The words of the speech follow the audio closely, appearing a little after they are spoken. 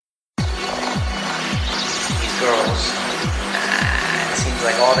It seems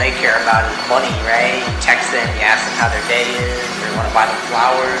like all they care about is money, right? You text them, you ask them how their day is, or you want to buy them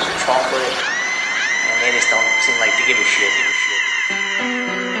flowers or chocolate, and they just don't seem like to give a shit.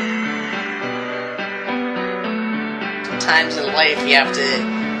 Sometimes in life you have to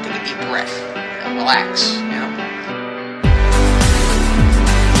take a deep breath and relax, you know?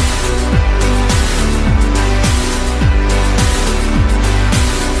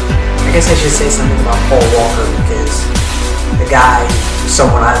 I guess I should say something about Paul Walker because the guy,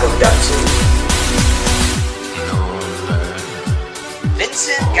 someone I looked up to.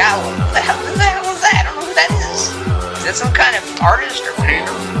 Vincent Gallo. Who the hell is that? I don't know who that is. Is that some kind of artist or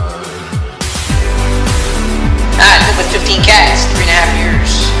painter? I lived with 15 cats, 3.5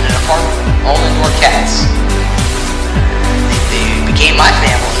 years in an apartment, all indoor cats. They became my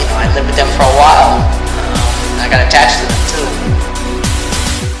family, you know. I lived with them for a while. I got attached to them too.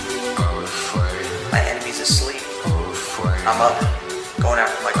 My enemy's asleep. I'm up, going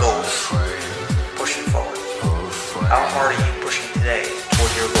after my goals, pushing forward. How hard are you pushing today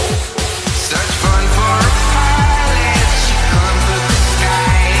toward your goals? Such fun for a pilot. She comes with the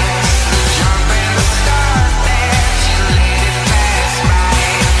skies, the jump and the start there. She let it pass by.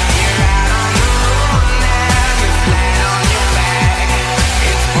 You're out on your own now. You're flat on your back.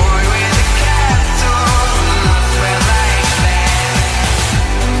 It's boy with a castle, love felt like that.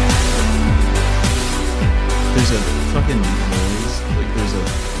 There's a fucking noise. Like there's a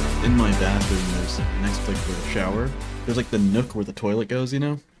in my bathroom. There's next to like the shower. There's like the nook where the toilet goes. You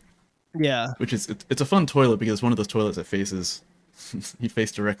know. Yeah. Which is it's a fun toilet because it's one of those toilets that faces you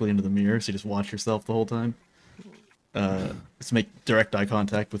face directly into the mirror, so you just watch yourself the whole time. Just make direct eye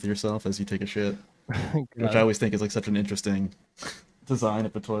contact with yourself as you take a shit, which I always think is like such an interesting design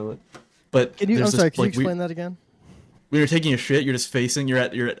of a toilet. But Can you? I'm there's sorry. this, Can you like, explain that again? when you're taking a shit, you're just facing.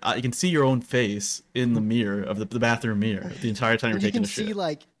 You can see your own face in the mirror of the bathroom mirror the entire time you're And you taking can a shit. see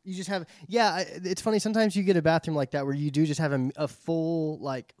like you just have it's funny sometimes you get a bathroom like that where you do just have a full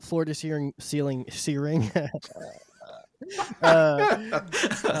like floor to ceiling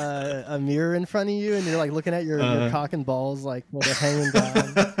a mirror in front of you and you're like looking at your cock and balls like when they're hanging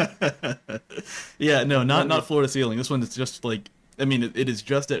down. Yeah, no, not floor to ceiling. This one is just like, I mean, it is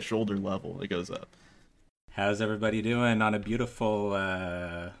just at shoulder level. It goes up. How's everybody doing on a beautiful,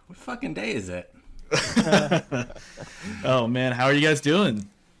 what fucking day is it? Oh man, how are you guys doing?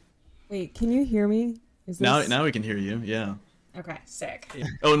 Wait, can you hear me? Is this... Now we can hear you. Yeah. Okay, sick.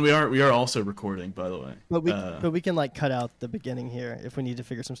 Oh, and we are also recording, by the way. But we can like cut out the beginning here if we need to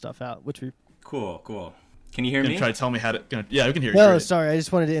figure some stuff out, which we. Cool. Can you hear Gonna me? try to tell me how to. Yeah, we can hear you. No, great. sorry, I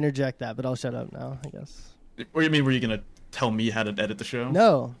just wanted to interject that, but I'll shut up now, I guess. Or you mean, were you gonna tell me how to edit the show?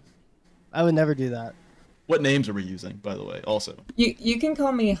 No, I would never do that. What names are we using, by the way? Also, You can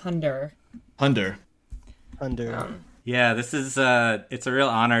call me Hunder. Hunter. Yeah, this is it's a real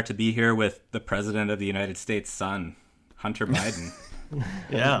honor to be here with the President of the United States' son, Hunter Biden.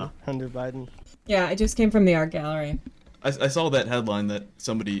 Yeah. Hunter Biden. Yeah, I just came from the art gallery. I saw that headline that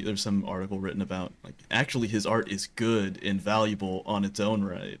there's some article written about, like, actually his art is good and valuable on its own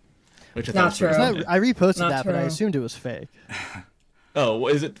right. Which I thought was pretty funny. I reposted Not that, but I true. assumed it was fake. Oh,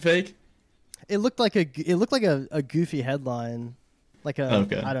 is it fake? It looked like a goofy headline, like a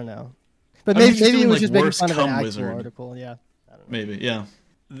Okay. I don't know, but I mean, maybe he's doing, it was like, just making Worst fun of an Cum actual Wizard. article. Yeah, I don't know. Maybe, yeah.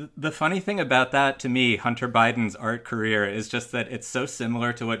 The funny thing about that, to me, Hunter Biden's art career, is just that it's so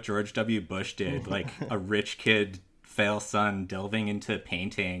similar to what George W. Bush did, like a rich kid, fail son, delving into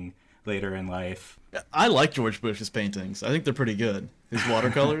painting later in life. I like George Bush's paintings. I think they're pretty good. His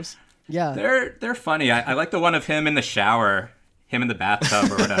watercolors. Yeah, They're funny. I like the one of him in the shower, him in the bathtub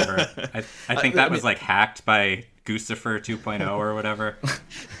or whatever. I think that was like hacked by Guccifer 2.0 or whatever.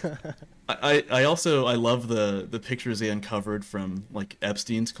 I also love the pictures they uncovered from like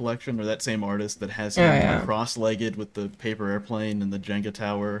Epstein's collection, or that same artist that has him cross-legged with the paper airplane and the Jenga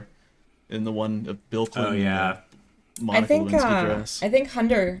tower, and the one of Bill Clinton. Oh yeah. In the Monica Lewinsky dress. I think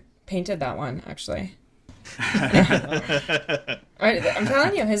Hunter painted that one actually. I'm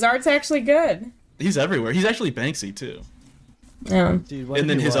telling you, his art's actually good. He's everywhere. He's actually Banksy too. Yeah. dude. What And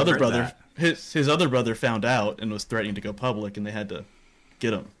then if his you other are? brother, his other brher found out and was threatening to go public, and they had to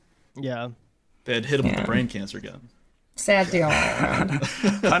get him. Yeah, They had hit him with the brain cancer gun. Sad deal all around.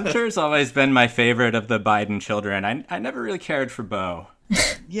 Hunter's always been my favorite of the Biden children. I never really cared for Bo.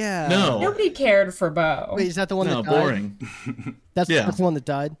 yeah. No, Nobody cared for Bo. Wait, is that the one no, that died? boring. That's Yeah. the one that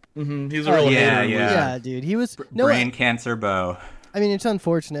died. He's a real yeah, hater. yeah. Yeah, dude. He was no. Brain cancer Bo. I mean, it's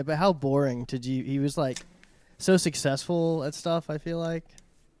unfortunate, but how boring did you? He was like so successful at stuff. I feel like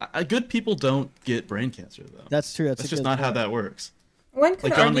Good people don't get brain cancer though. that's true. That's a just good not how point. that works. One could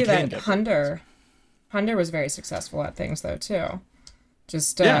Like John argue McCain that got Hunter Hunter was very successful at things though too.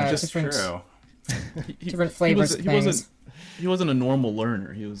 Just Yeah, just different True. different flavors of He things. wasn't a normal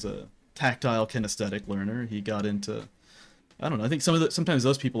learner. He was a tactile kinesthetic learner. He got into, I don't know. I think sometimes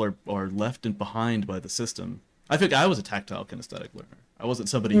those people are left behind by the system. I think I was a tactile kinesthetic learner. I wasn't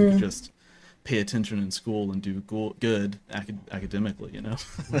somebody who could just pay attention in school and do good academically. You know,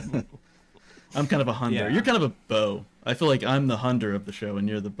 I'm kind of a hunter. Yeah. You're kind of a bow. I feel like I'm the hunter of the show, and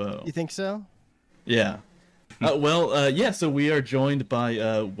you're the bow. You think so? Yeah. Yeah, so we are joined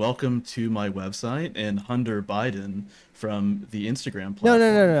by Welcome to My Website and Hunter Biden from the Instagram platform.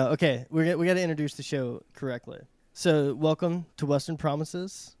 No. Okay, we got to introduce the show correctly. So, welcome to Western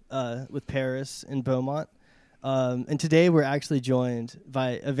Promises with Paris and Beaumont. And today we're actually joined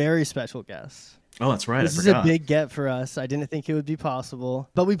by a very special guest. Oh, that's right. This I is forgot. a big get for us. I didn't think it would be possible,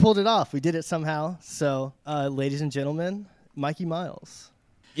 but we pulled it off. We did it somehow. So, ladies and gentlemen, Mikey Miles.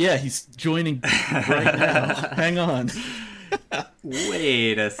 Yeah, he's joining right now. Hang on.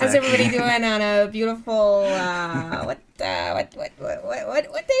 Wait a How's second. everybody doing on a beautiful what day of the week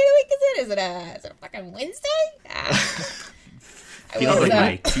is it? Is it a fucking Wednesday? I Feels was, like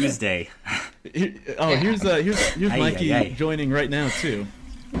my Tuesday. Here's Aye, Mikey aye, aye. joining right now too.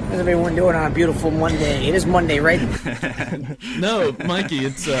 How's everyone doing on a beautiful Monday? It is Monday, right? No, Mikey,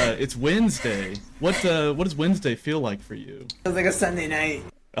 it's Wednesday. What does Wednesday feel like for you? Feels like a Sunday night.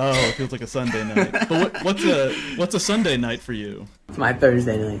 Oh, it feels like a Sunday night. But what's a Sunday night for you? It's my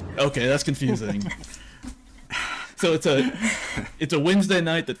Thursday night. Okay, that's confusing. So it's a Wednesday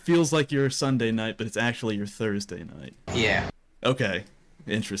night that feels like your Sunday night, but it's actually your Thursday night. Yeah. Okay,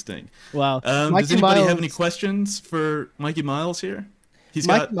 interesting. Wow. Does Mikey anybody have Miles- any questions for Mikey Miles here? He's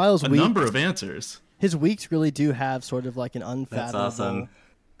Mikey got Miles' a week- number of answers. His weeks really do have sort of like an That's unfathomable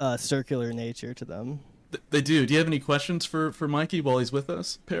awesome. circular nature to them. They do. Do you have any questions for Mikey while he's with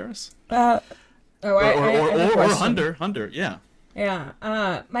us, Paris? I have a Or question. Hunter, yeah.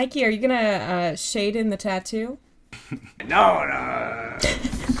 Yeah. Mikey, are you gonna shade in the tattoo? No.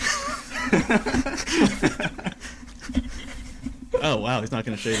 Oh wow, he's not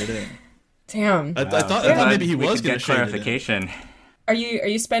going to shade it in. Damn. I thought maybe he We was could going get to shade it in. clarification. Are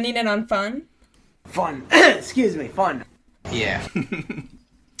you spending it on fun? Fun. Excuse me, fun. Yeah.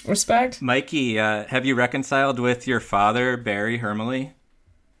 Respect? Mikey, have you reconciled with your father, Barry Hermely?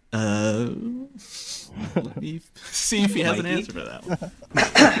 Let me see if he has an Mikey? answer for that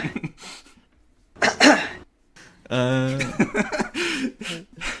one.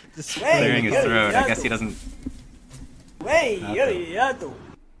 Clearing his throat. I guess he doesn't. Hey,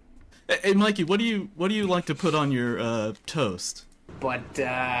 Mikey, what do you like to put on your toast? But,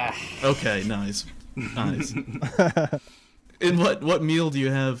 Okay, nice. And what meal do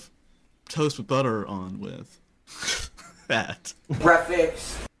you have toast with butter on with? That.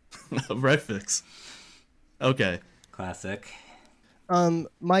 breakfast. Breakfast. Okay. Classic.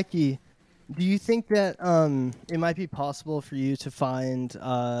 Mikey, do you think that it might be possible for you to find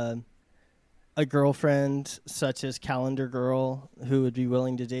a girlfriend such as Calendar Girl who would be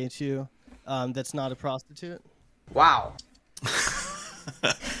willing to date you that's not a prostitute? Wow.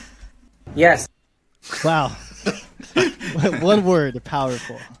 Yes. Wow. One word,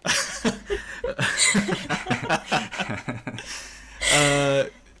 powerful.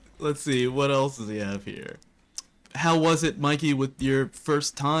 Let's see, what else does he have here? How was it, Mikey, with your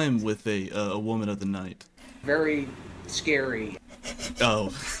first time with a woman of the night? Very scary. Oh,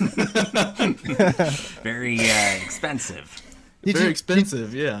 Very expensive. very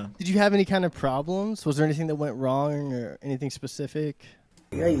expensive, yeah. Did you have any kind of problems? Was there anything that went wrong or anything specific?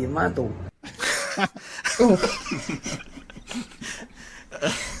 Hey, mato.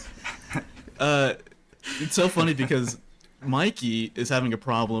 It's so funny because Mikey is having a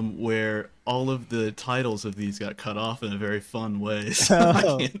problem where all of the titles of these got cut off in a very fun way, so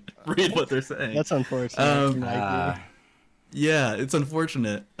Oh. I can't read what they're saying. That's unfortunate. Um, Mikey. Yeah, it's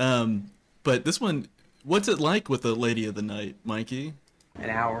unfortunate. But this one, what's it like with the Lady of the Night, Mikey? An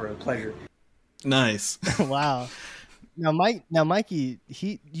hour of pleasure. Nice. Wow. Now, Mikey,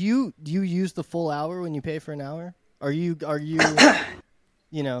 you use the full hour when you pay for an hour? Are you,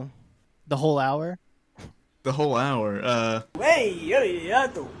 you know, the whole hour? The whole hour. Hey,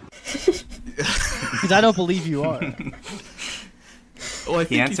 yato. Because I don't believe you are. Well, I think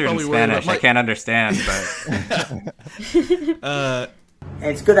He he's answered in probably worried about Spanish. I can't understand, but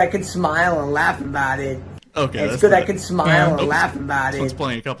It's good I can smile and laugh about it. Okay, It's that's good I good. can smile and Oops. laugh about This one's it.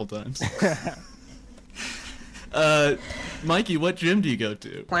 playing a couple times. Mikey, what gym do you go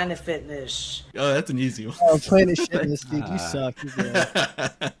to? Planet Fitness. Oh, that's an easy one. Oh, Planet Fitness, dude, you suck. You're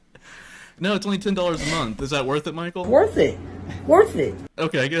good. No, it's only $10 a month. Is that worth it, Michael? Worth it. Worth it.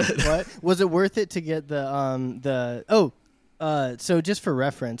 Okay, good. What was it worth it to get so just for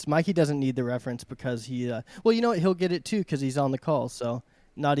reference, Mikey doesn't need the reference because he well, you know what, he'll get it too because he's on the call, so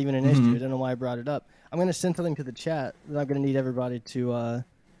not even an issue. I don't know why I brought it up. I'm gonna send something to the chat that I'm gonna need everybody to oh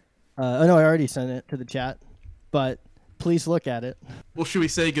no, I already sent it to the chat, but please look at it. Well, should we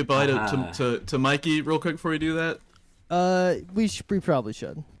say goodbye to Mikey real quick before we do that? We probably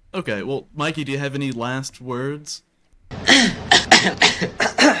should. Okay, well, Mikey, do you have any last words?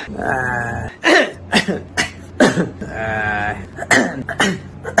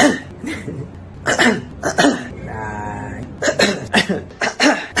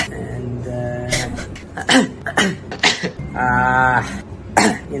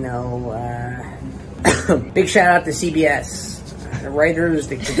 Big shout out to CBS. The writers,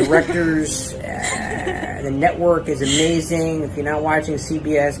 the directors, the network is amazing. If you're not watching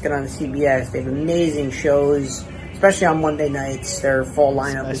CBS, get on CBS. They have amazing shows, especially on Monday nights. Their fall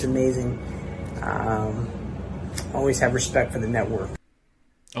lineup is amazing. Always have respect for the network.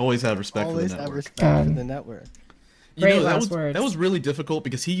 Always have respect Always for the have network. respect for the network. You Great know, last words. that was really difficult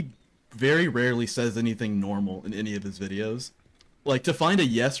because he very rarely says anything normal in any of his videos. Like, to find a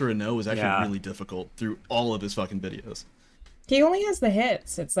yes or a no is actually really difficult through all of his fucking videos. He only has the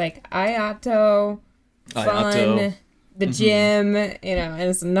hits. It's like Iato, fun, Iato. the gym, you know, and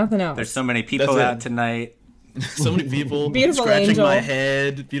it's nothing else. There's so many people That's it. out tonight. So many people Beautiful scratching angel. my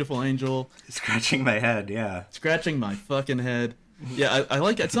head. Beautiful angel. Scratching my head, yeah. Scratching my fucking head. Yeah, I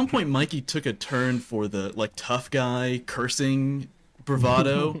like, at some point Mikey took a turn for the, like, tough guy cursing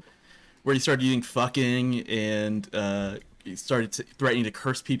bravado, where he started using fucking and he started threatening to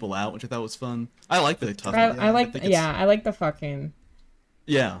curse people out, which I thought was fun. I like the tough guy. I like, think it's- I like the fucking.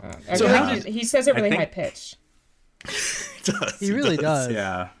 Yeah. I So feel how like did, he says it really think- high pitched. He really does.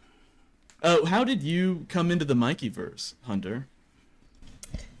 Yeah. How did you come into the Mikey verse, Hunter?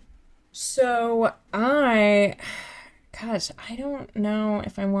 So I don't know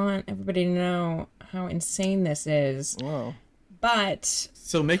if I want everybody to know how insane this is, Whoa. but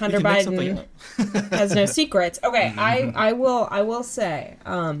So we Hunter can make something Biden up. has no secrets. Okay, I will say,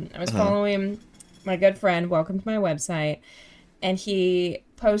 I was following my good friend, welcome to my website, and he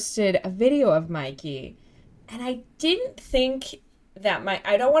posted a video of Mikey, and I didn't think that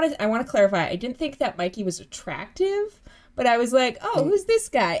I want to clarify, I didn't think that Mikey was attractive, but I was like, oh, who's this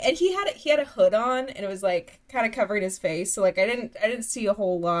guy? And he had a hood on, and it was like kind of covering his face, so like I didn't see a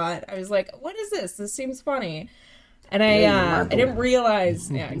whole lot. I was like, what is this? This seems funny. And I didn't realize,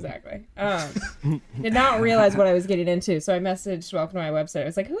 yeah, exactly. Did not realize what I was getting into. So I messaged welcome to my website. I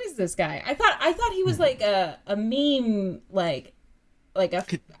was like, who is this guy? I thought he was like a meme, like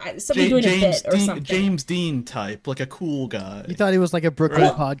somebody doing a bit or something. James Dean type, like a cool guy. You thought he was like a Brooklyn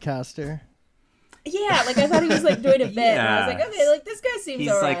podcaster. Yeah, like I thought he was like doing a bit. And I was Yeah. like, okay, like this guy seems He's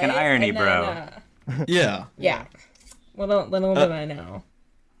alright. like an irony And then, bro. Yeah. Yeah. Well, little did I know.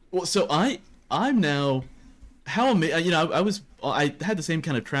 Well, so I'm now, how amazing, you know, I had the same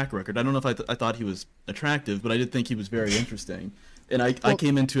kind of track record. I don't know if I thought he was attractive, but I did think he was very interesting. And I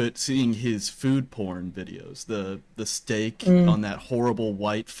came into it seeing his food porn videos, the steak on that horrible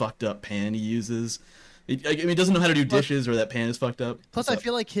white fucked up pan he uses. I mean, he doesn't know how to do dishes, or that pan is fucked up. Plus, I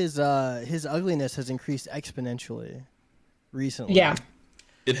feel like his ugliness has increased exponentially recently. Yeah.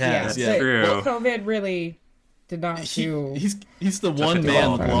 It has, so- yeah. True. Well, COVID really did not do. He's the one it man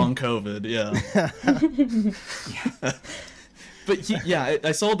all. with long COVID, yeah. But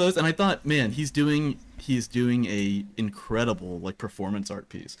I saw those and I thought, man, he's doing a incredible like performance art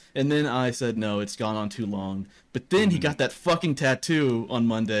piece. And then I said, no, it's gone on too long. But then he got that fucking tattoo on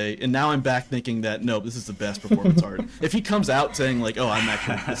Monday, and now I'm back thinking that no, this is the best performance art. If he comes out saying like, oh, I'm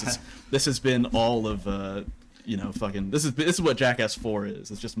actually this has been all of fucking this is what Jackass 4 is.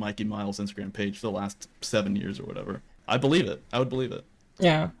 It's just Mikey Miles' Instagram page for the last 7 years or whatever. I believe it. I would believe it.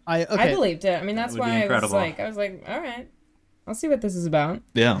 Yeah. I believed it. I mean, that's That would be why incredible. I was like, all right, I'll see what this is about.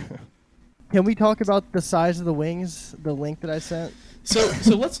 Yeah. Can we talk about the size of the wings? The link that I sent. So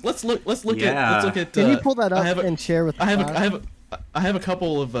let's look Yeah. at. Can you pull that up I have a- and share with? I have a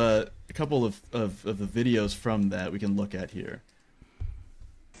couple of the videos from that we can look at here.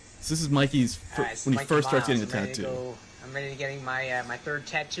 So this is Mikey's It's when he Mikey first starts Miles. getting the I'm ready to tattoo. go- I'm ready to getting my my third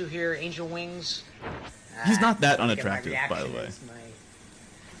tattoo here, angel wings. He's not that Get my unattractive, by the reaction way. as my,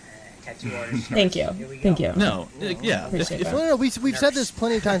 tattoo artist. Thank you. Here we go. Thank you. No, yeah. Appreciate that. No, we've said this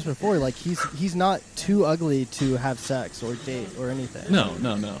plenty of times before. Like he's not too ugly to have sex or date or anything. No.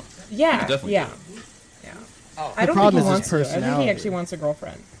 Yeah. definitely Yeah. do. Yeah. Oh, I don't think problem he is his wants to. I think personality. he actually wants a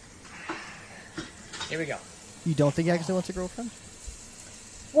girlfriend. here we go. You don't think he actually wants a girlfriend?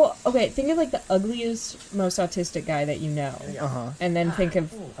 Well, okay, think of like the ugliest, most autistic guy that you know, and then think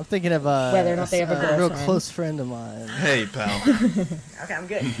of I'm thinking of Whether or not they have a real girlfriend. close friend of mine. Hey, pal. Okay, I'm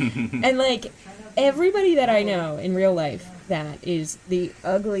good. and like everybody that I know in real life that is the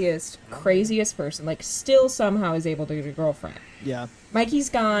ugliest, craziest person, like still somehow is able to get a girlfriend. Yeah. Mikey's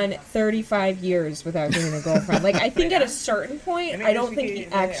gone 35 years without getting a girlfriend. Like I think at a certain point, I don't think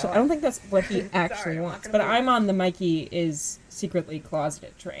that's what he actually wants. But I'm on the Mikey is secretly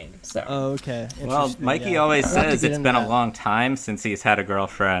closeted train. So Oh, okay. Well, Interesting, Mikey yeah. always We'll have to says get it's into been a that. long time since he's had a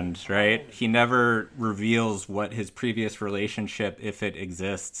girlfriend, right? He never reveals what his previous relationship, if it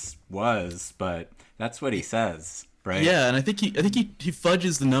exists, was, but that's what he says, right? Yeah, and I think he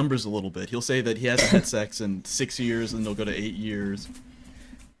fudges the numbers a little bit. He'll say that he hasn't had sex in 6 years, and they'll go to 8 years.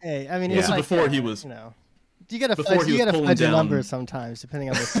 Hey, I mean, Yeah. it's So like, before he was- you know, you gotta before fudge, he you was gotta pulling fudge your down- numbers sometimes, depending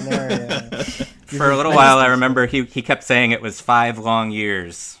on the scenario. For a little while, I remember he kept saying it was 5 long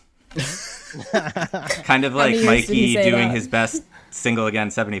years. Kind of like many years did he Mikey say doing that? his best single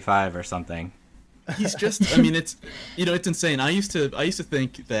again 75 or something. He's just, I mean, it's insane. I used to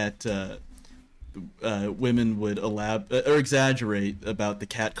think that women would or exaggerate about the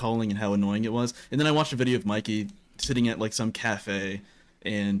cat calling and how annoying it was. And then I watched a video of Mikey sitting at like some cafe,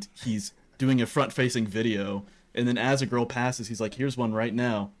 and he's doing a front-facing video. And then as a girl passes, he's like, "Here's one right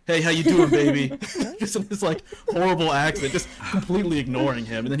now. Hey, how you doing, baby?" Just in this like horrible accent, just completely ignoring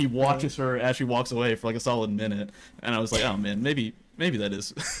him. And then he watches her as she walks away for like a solid minute. And I was like, "Oh man, maybe that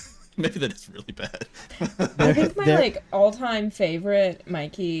is maybe that is really bad." I think my There- like all-time favorite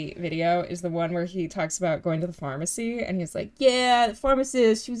Mikey video is the one where he talks about going to the pharmacy and he's like, "Yeah, the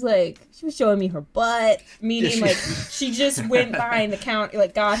pharmacist, she was showing me her butt," meaning like she just went behind the counter,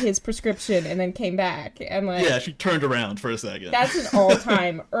 like got his prescription and then came back, and like Yeah, she turned around for a second. that's an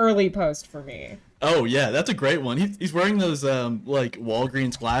all-time early post for me. Oh yeah, that's a great one. He's wearing those like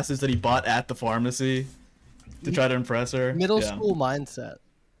Walgreens glasses that he bought at the pharmacy to try to impress her. Middle Yeah. school mindset.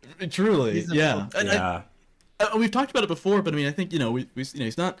 Truly, He's a yeah. And Yeah. we've talked about it before, but I mean, I think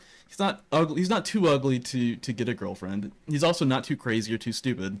he's not ugly. He's not too ugly to get a girlfriend. He's also not too crazy or too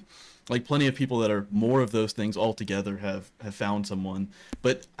stupid. Like plenty of people that are more of those things altogether have found someone.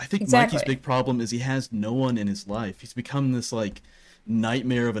 But I think Exactly. Mikey's big problem is he has no one in his life. He's become this like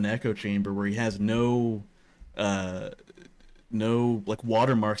nightmare of an echo chamber where he has no like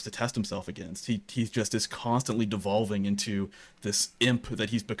watermarks to test himself against. He's just is constantly devolving into this imp that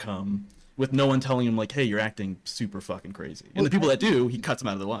he's become with no one telling him like, "Hey, you're acting super fucking crazy." And the people that do, he cuts them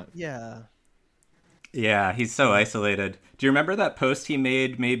out of their life. Yeah. Yeah, he's so isolated. Do you remember that post he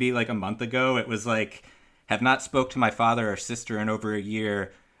made maybe like a month ago? It was like, "Have not spoke to my father or sister in over a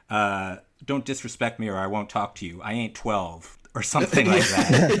year. Don't disrespect me or I won't talk to you. I ain't 12." Or something like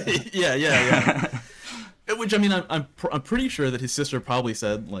that. yeah. Which I mean, I'm pretty sure that his sister probably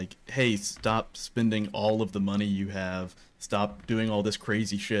said like, "Hey, stop spending all of the money you have. Stop doing all this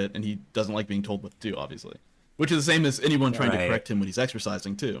crazy shit." And he doesn't like being told what to do, obviously. Which is the same as anyone trying to Right. correct him when he's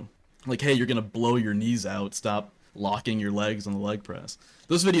exercising too. Like, "Hey, you're gonna blow your knees out. Stop locking your legs on the leg press."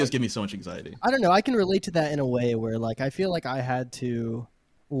 Those videos give me so much anxiety. I don't know. I can relate to that in a way where, like, I feel like I had to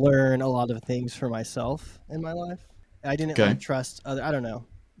learn a lot of things for myself in my life. I didn't Okay. like, trust other. I don't know,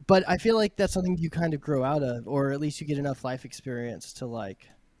 but I feel like that's something you kind of grow out of, or at least you get enough life experience to like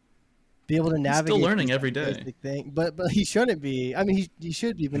be able to navigate. still learning these every day. basic thing. But he shouldn't be. I mean, he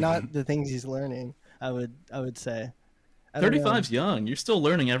should be, but not the things he's learning. I would say. I don't know. 35's young. You're still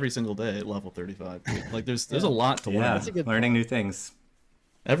learning every single day at level 35. Like there's a lot to Yeah, learn a good learning point. new things.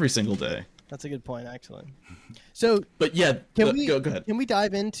 every single day. That's a good point, actually. So But yeah, can we go ahead. Can we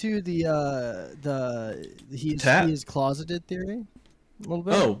dive into the Tat? he is closeted theory a little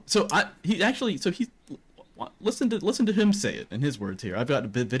bit? Oh, so listen to him say it in his words here. I've got a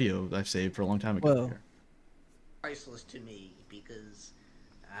bit video I've saved for a long time ago. Whoa. Here. Priceless to me because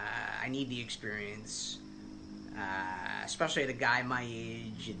I need the experience, especially at a guy my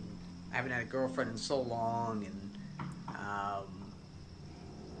age, and I haven't had a girlfriend in so long, and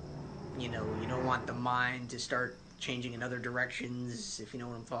you don't want the mind to start changing in other directions, if you know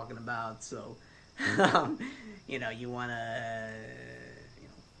what I'm talking about. So, you want to,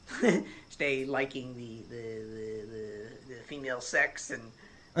 stay liking the female sex and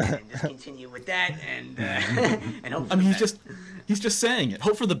just continue with that, and hope for I mean, the he's best. just saying it.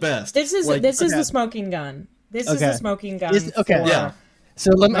 Hope for the best. This is Like, this is okay. the smoking gun. This is Okay. the smoking gun. Okay. for- Yeah.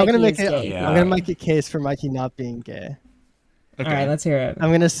 So I'm gonna Mikey make is it. gay. Yeah. I'm gonna make a case for Mikey not being gay. Okay. All right, let's hear it.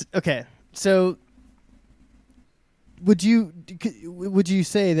 I'm gonna. Okay. So would you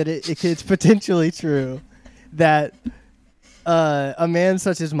say that it's potentially true that a man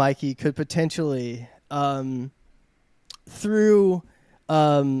such as Mikey could potentially through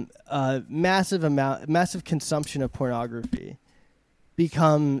massive consumption of pornography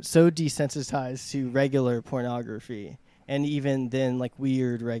become so desensitized to regular pornography and even then like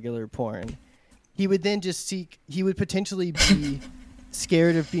weird regular porn, he would then he would potentially be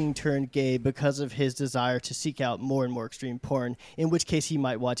scared of being turned gay because of his desire to seek out more and more extreme porn, in which case he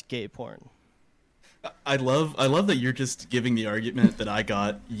might watch gay porn. I love that you're just giving the argument that I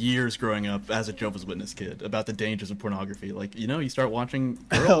got years growing up as a Jehovah's Witness kid about the dangers of pornography. Like, you start watching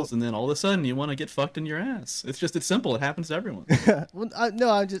girls and then all of a sudden you want to get fucked in your ass. It's simple. It happens to everyone. Well,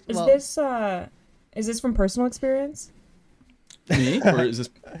 no, I'm just. Is this from personal experience? Me? Or is this?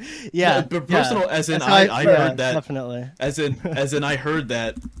 Yeah. But personal, as in That's I how heard that. Definitely. As in I heard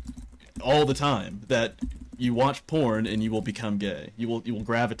that all the time, that you watch porn and you will become gay. You will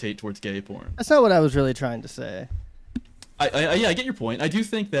gravitate towards gay porn. That's not what I was really trying to say. I get your point. I do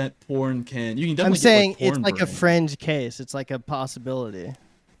think that porn can. You can definitely. I'm saying get, it's like a brain. fringe case. It's like a possibility.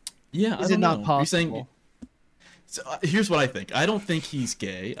 Yeah, Is I don't it not know. possible? You're saying. So, here's what I think. I don't think he's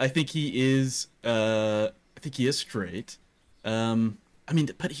gay. I think he is. I think he is straight.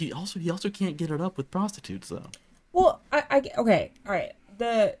 But he also can't get it up with prostitutes though. Well, okay, all right.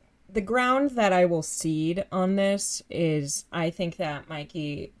 The ground that I will cede on this is I think that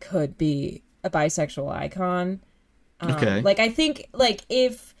Mikey could be a bisexual icon. Okay. Like, I think, like,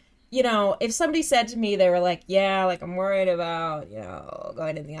 if somebody said to me, they were like, yeah, like, I'm worried about,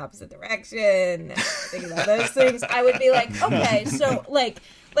 going in the opposite direction, thinking about those things, I would be like, okay, so, like,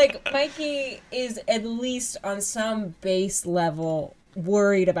 Mikey is at least on some base level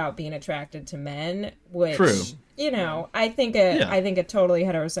worried about being attracted to men, which... True. I think a totally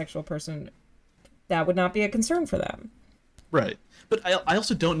heterosexual person, that would not be a concern for them. Right. But I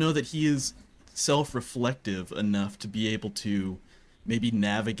also don't know that he is self-reflective enough to be able to maybe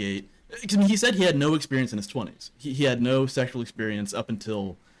navigate. Because he said he had no experience in his 20s. He had no sexual experience up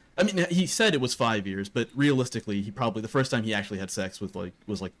until... he said it was 5 years, but realistically, the first time he actually had sex was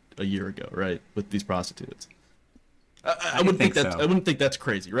like a year ago, right? With these prostitutes. I wouldn't think that. so. I wouldn't think that's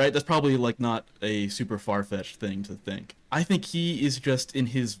crazy, right? That's probably like not a super far-fetched thing to think. I think he is just in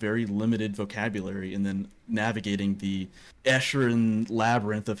his very limited vocabulary and then navigating the Escherine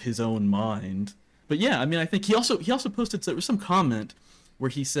labyrinth of his own mind. But yeah, I think he also posted, there was some comment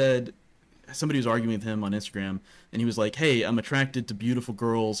where he said, somebody was arguing with him on Instagram, and he was like, "Hey, I'm attracted to beautiful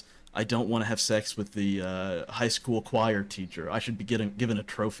girls. I don't want to have sex with the high school choir teacher. I should be given a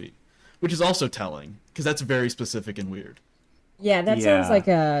trophy." Which is also telling, because that's very specific and weird. Yeah, that sounds like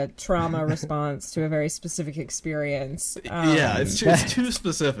a trauma response to a very specific experience. It's too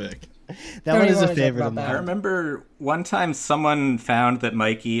specific. That one is a wanna talk favorite about of that. I mine. remember one time someone found that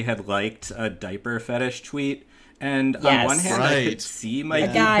Mikey had liked a diaper fetish tweet, and on Yes. one hand I Right. could see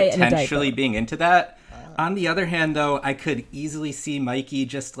Mikey guy in a potentially diaper. being into that. On the other hand, though, I could easily see Mikey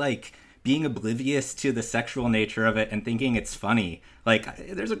just like being oblivious to the sexual nature of it and thinking it's funny. Like,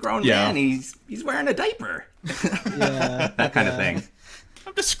 there's a grown man, he's wearing a diaper. Yeah, That kind of thing.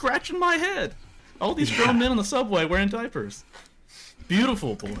 I'm just scratching my head. All these grown men on the subway wearing diapers.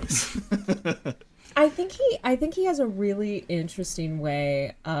 Beautiful boys. I think he has a really interesting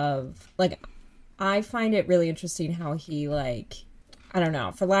way of, like, I find it really interesting how he, like, I don't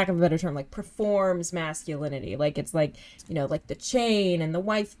know, for lack of a better term, like, performs masculinity. Like, it's like, like the chain and the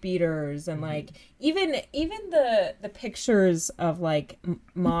wife beaters and like even the pictures of like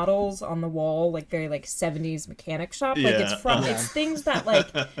models on the wall, like very like 70s mechanic shop. Like it's things that like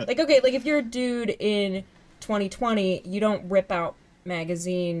okay, like if you're a dude in 2020, you don't rip out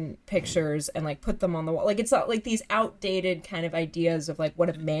magazine pictures and like put them on the wall. Like it's not like these outdated kind of ideas of like what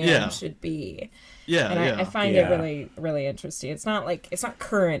a man should be. And I find it really, really interesting. It's not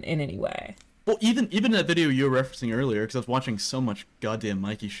current in any way. Well, even that video you were referencing earlier, because I was watching so much goddamn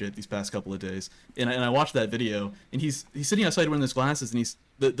Mikey shit these past couple of days, and I watched that video, and he's sitting outside wearing those glasses, and he's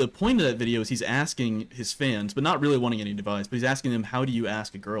the point of that video is he's asking his fans, but not really wanting any advice, but he's asking them, how do you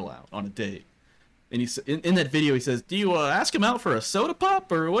ask a girl out on a date? And he's in that video he says, do you ask him out for a soda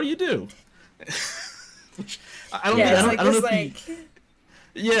pop, or what do you do? I don't know if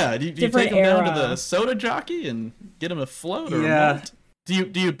Yeah, do you take him down to the soda jockey and get him a float or a malt?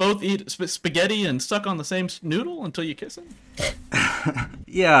 Do you both eat spaghetti and suck on the same noodle until you kiss him?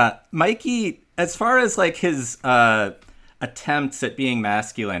 Yeah, Mikey, as far as like his attempts at being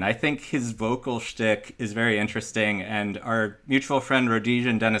masculine, I think his vocal shtick is very interesting, and our mutual friend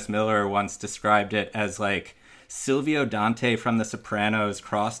Rhodesian Dennis Miller once described it as like Silvio Dante from The Sopranos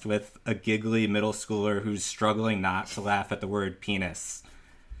crossed with a giggly middle schooler who's struggling not to laugh at the word penis.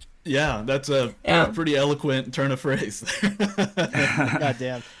 Yeah, that's a pretty eloquent turn of phrase there.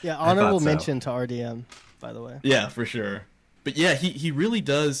 Goddamn. Yeah, honorable mention to RDM, by the way. Yeah, for sure. But yeah, he really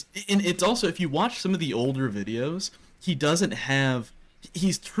does. And it's also, if you watch some of the older videos, he doesn't have.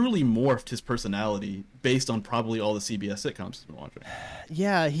 He's truly morphed his personality based on probably all the CBS sitcoms he's been watching.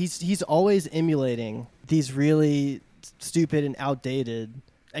 Yeah, he's always emulating these really stupid and outdated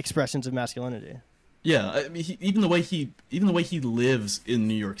expressions of masculinity. Yeah, I mean, even the way he lives in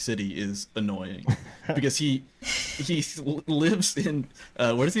New York City is annoying, because he lives in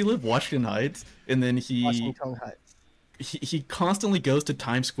where does he live? Washington Heights, and then Washington Heights. he constantly goes to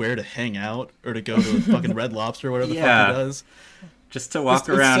Times Square to hang out or to go to fucking Red Lobster or whatever the fuck he does. Just to walk It's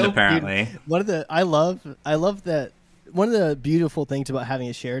around, so apparently. I love that one of the beautiful things about having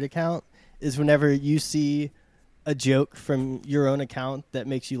a shared account is whenever you see a joke from your own account that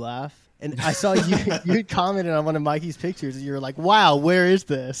makes you laugh. And I saw you had commented on one of Mikey's pictures and you were like, "Wow, where is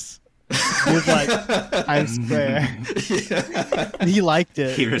this?" He was like, "Times Square." He liked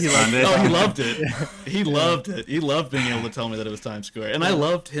it. He responded. Oh, he loved it. He loved it. He loved being able to tell me that it was Times Square, and I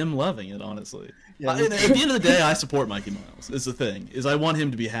loved him loving it. Honestly, Yeah. at the end of the day, I support Mikey Miles. Is the thing. Is I want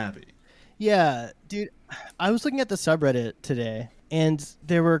him to be happy. Yeah, dude. I was looking at the subreddit today, and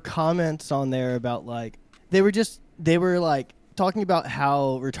there were comments on there about like they were like talking about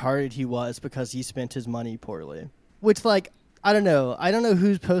how retarded he was because he spent his money poorly. Which, like, I don't know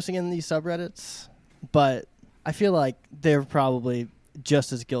who's posting in these subreddits, but I feel like they're probably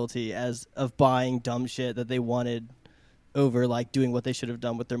just as guilty as of buying dumb shit that they wanted over like doing what they should have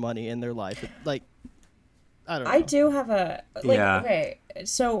done with their money in their life. Like, I don't know. I do have a like. Yeah. Okay,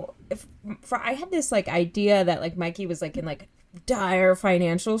 so I had this like idea that like Mikey was like in like dire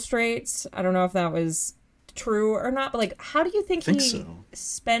financial straits. I don't know if that was true or not, but like, how do you think he so.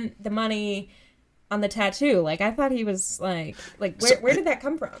 spent the money on the tattoo? Like, I thought he was like where did that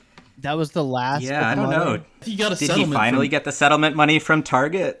come from? That was the last. Yeah, I of the don't money. know. He got a Did he settlement. finally from- get the settlement money from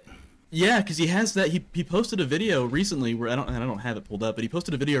Target? Yeah, because he has that. He posted a video recently where I don't have it pulled up, but he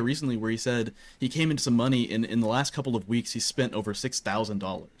posted a video recently where he said he came into some money, and in the last couple of weeks he spent over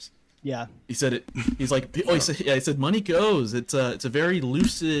 $6,000. Yeah. He said it. He's like, oh, he said money goes. It's a very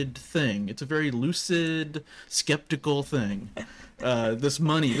lucid thing. It's a very lucid, skeptical thing. This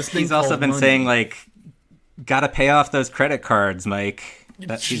money. This thing. He's also called been money. saying like, gotta pay off those credit cards, Mike.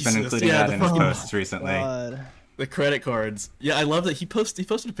 That he's been Jesus, including yeah, that in his the- posts recently. God. The credit cards. Yeah, I love that he posted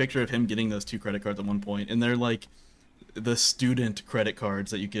a picture of him getting those 2 credit cards at one point, and they're like the student credit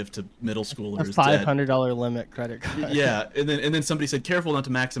cards that you give to middle A schoolers. $500 limit credit card. Yeah, and then somebody said careful not to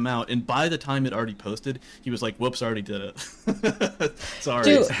max them out, and by the time it already posted, he was like, "Whoops, I already did it."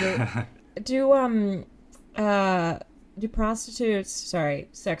 Sorry. Do prostitutes,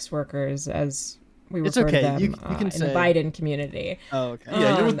 sex workers, as we It's refer okay. to them You can in say- the Biden community? Oh, okay.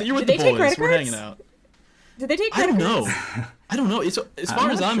 Yeah, you're with did the they take boys. credit We're cards? hanging out. Did they take I credit don't cards? know. I don't know. It's as far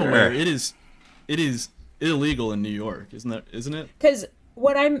I'm as not I'm sure. aware, it is illegal in New York, isn't it? Because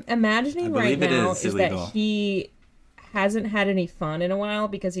what I'm imagining right believe it now is is illegal. that he hasn't had any fun in a while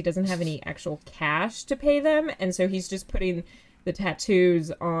because he doesn't have any actual cash to pay them, and so he's just putting the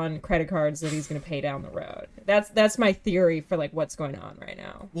tattoos on credit cards that he's going to pay down the road. That's my theory for like what's going on right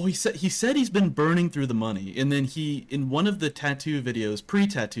now. Well, he said he's been burning through the money, and then he, in one of the tattoo videos,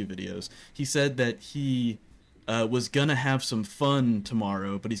 pre-tattoo videos, he said that he was gonna have some fun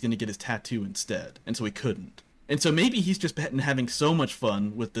tomorrow, but he's gonna get his tattoo instead, and so he couldn't. And so maybe he's just been having so much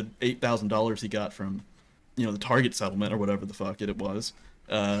fun with the $8,000 he got from, the Target settlement or whatever the fuck it was,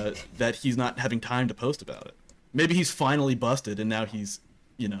 that he's not having time to post about it. Maybe he's finally busted, and now he's,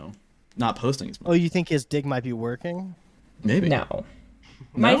 not posting as much. Oh, you think his dig might be working? Maybe. No.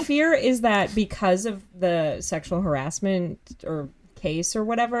 My fear is that because of the sexual harassment or case or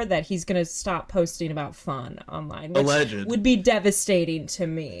whatever, that he's going to stop posting about fun online, which Alleged. would be devastating to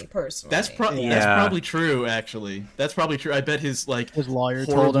me personally. That's Yeah. probably true. Actually, that's probably true. I bet his His lawyer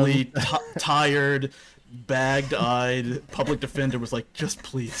told horribly him. tired, bagged-eyed public defender was like, "Just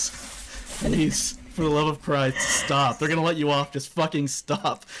please, for the love of Christ, stop. They're gonna let you off. Just fucking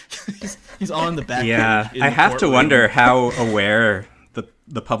stop." he's on the back. Yeah, page in I the have to courtroom. wonder how aware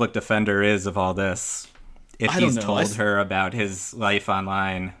the public defender is of all this. If I don't he's know. told her about his life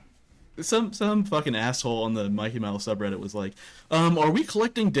online. Some fucking asshole on the Mikey Mouse subreddit was like, "Are we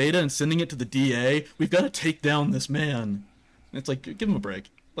collecting data and sending it to the DA? We've got to take down this man." And it's like, give him a break.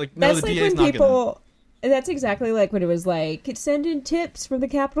 Like, no, That's the like DA's when not people. That's exactly like when it was like, send in tips for the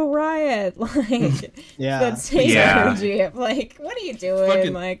Capitol riot. Like, Yeah. that same Yeah. energy of like, what are you doing?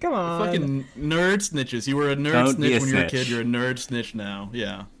 Fucking- like, come on. Fucking nerd snitches. You were a nerd Don't be snitch a when you were a snitch. kid. You're a nerd snitch now.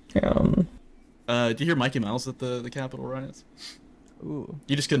 Yeah. Do you hear Mikey Mouse at the Capitol riots? Ooh.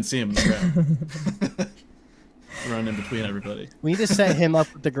 You just couldn't see him in the crowd. run in between everybody. We need to set him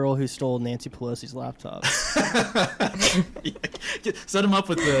up with the girl who stole Nancy Pelosi's laptop. Set him up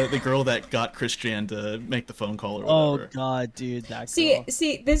with the girl that got Christian to make the phone call or Oh whatever. God, dude, that girl.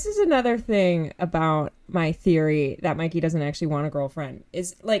 See, this is another thing about my theory that Mikey doesn't actually want a girlfriend.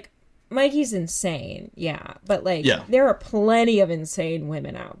 Is like Mikey's insane, yeah, but like there are plenty of insane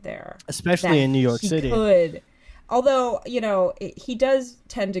women out there, especially that in New York he City. Could, although he does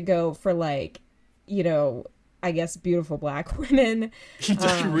tend to go for like, I guess beautiful black women. He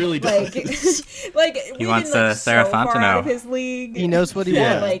really does. Like he wants Sarah so far Fontenot. out of his league. He knows what he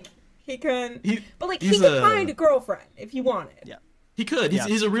wants. Like he couldn't. But like he could find a girlfriend if he wanted. Yeah, he could.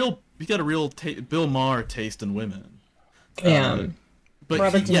 He's got a real Bill Maher taste in women. Yeah. But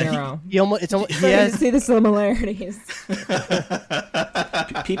Robert De Niro. He has see the similarities.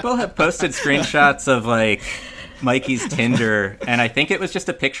 People have posted screenshots of like Mikey's Tinder, and I think it was just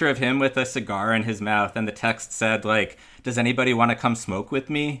a picture of him with a cigar in his mouth, and the text said like, "Does anybody want to come smoke with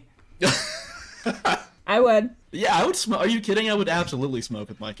me?" I would. Yeah, I would smoke. Are you kidding? I would absolutely smoke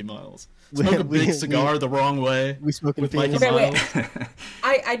with Mikey Miles. Smoke a big cigar the wrong way. We smoke with Mikey Okay, Miles. wait.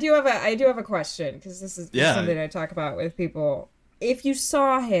 I do have a question, because this is something I talk about with people. If you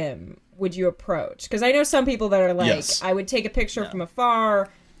saw him, would you approach? Because I know some people that are like, Yes. I would take a picture from afar,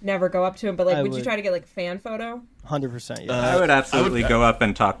 never go up to him, but like, would you would. try to get like a fan photo? 100%. Yeah. I would absolutely go up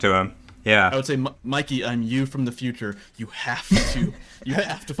and talk to him. Yeah. I would say, Mikey, I'm you from the future. You have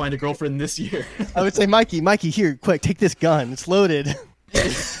to find a girlfriend this year. I would say, Mikey, here, quick, take this gun. It's loaded.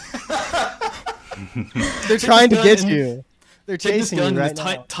 They're trying to get you. They're Take this chasing gun you and right this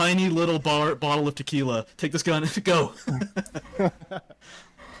now. tiny little bottle of tequila. Take this gun and go. Like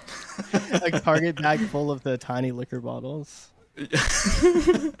a Target bag full of the tiny liquor bottles.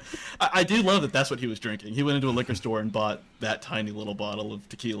 I do love that that's what he was drinking. He went into a liquor store and bought that tiny little bottle of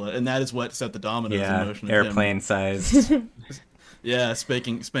tequila, and that is what set the dominoes in Yeah, motion. of him. airplane sized. Yeah,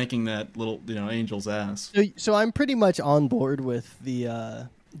 spanking that little angel's ass. So I'm pretty much on board with the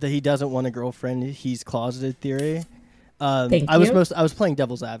that he doesn't want a girlfriend. He's closeted theory. Thank I you. was playing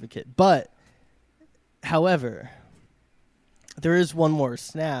devil's advocate, but however, there is one more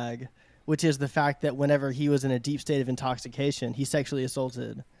snag, which is the fact that whenever he was in a deep state of intoxication, he sexually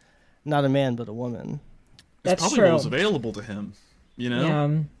assaulted not a man but a woman. That's Probably true. what was available to him. Yeah.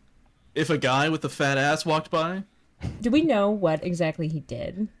 If a guy with a fat ass walked by, Do we know what exactly he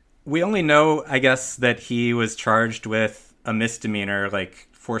did? We only know, I guess, that he was charged with a misdemeanor, like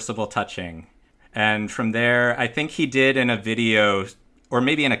forcible touching. And from there, I think he did in a video, or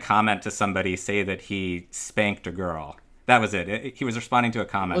maybe in a comment to somebody, say that he spanked a girl. That was it. He was responding to a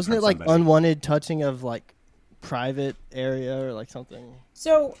comment. Wasn't from it like somebody. unwanted touching of like private area or like something?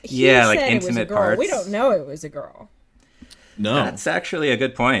 So he Yeah, like said it was a intimate girl. We parts. don't know it was a girl. no. That's actually a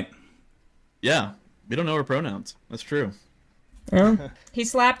good point. Yeah, we don't know her pronouns. That's true. He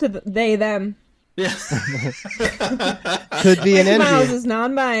slapped they them. Yeah. Could be an Miles envy. is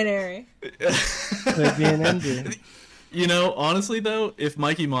non-binary. Could be an envy. Honestly though, if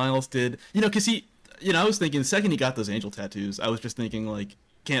Mikey Miles did, because he, I was thinking the second he got those angel tattoos, I was just thinking like,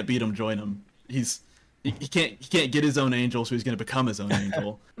 can't beat him, join him. He can't get his own angel, so he's gonna become his own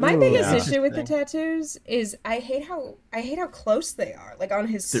angel. My Ooh, biggest yeah. issue with the tattoos is I hate how close they are. Like on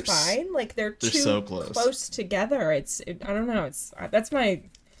his They're spine, like they're too so close. together. I don't know. That's my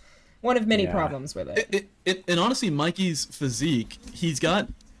one of many problems with it. And honestly, Mikey's physique, he's got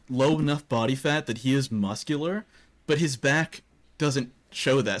low enough body fat that he is muscular, but his back doesn't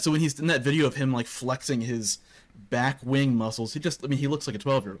show that. So when he's in that video of him like flexing his back wing muscles, he looks like a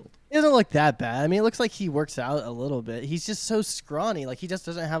 12-year-old. It doesn't look that bad. I mean, it looks like he works out a little bit. He's just so scrawny. Like he just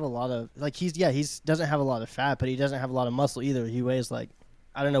doesn't have a lot of doesn't have a lot of fat, but he doesn't have a lot of muscle either. He weighs like,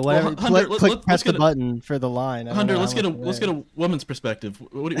 I don't know, whatever. Hunter, Press let's the get a- button for the line. I don't Hunter, know let's how get much it a weighs. woman's perspective.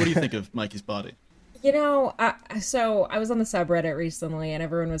 What do you think of Mikey's body? So I was on the subreddit recently, and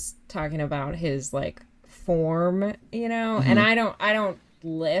everyone was talking about his like form, and I don't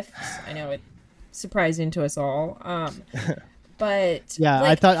lift. I know it's surprising to us all. But Yeah,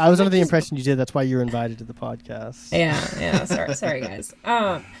 like, I was under the his- impression you did. That's why you were invited to the podcast. Yeah. Sorry, guys.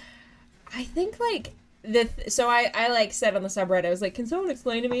 I think like so I like said on the subreddit, I was like, can someone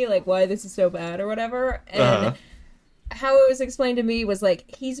explain to me like why this is so bad or whatever? And how it was explained to me was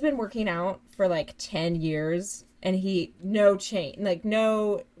like he's been working out for like 10 years and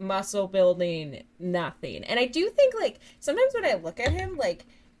no muscle building, nothing. And I do think like sometimes when I look at him, like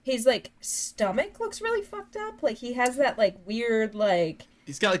his like stomach looks really fucked up. Like he has that like weird like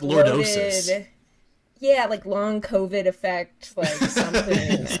He's got like lordosis. bloated- yeah, like long COVID effect, like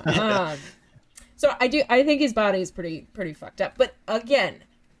something. So I think his body is pretty fucked up. But again,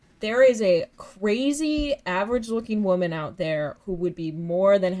 there is a crazy average-looking woman out there who would be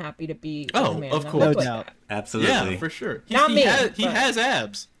more than happy to be with Oh, a man of that course. looked No like doubt. that. Absolutely. Yeah, for sure. Not he me, he but- has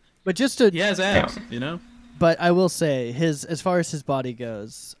abs. But just to He has abs. You know. But I will say, as far as his body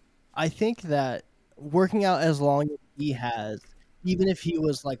goes, I think that working out as long as he has, even if he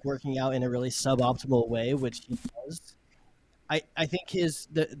was like working out in a really suboptimal way, which he does, I think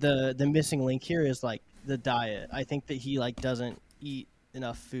the missing link here is like the diet. I think that he like doesn't eat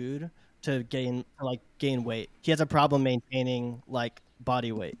enough food to gain weight. He has a problem maintaining like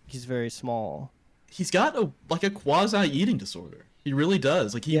body weight. He's very small. He's got a quasi eating disorder. He really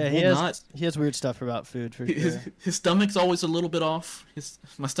does. Like he will not. He has weird stuff about food for sure. His stomach's always a little bit off.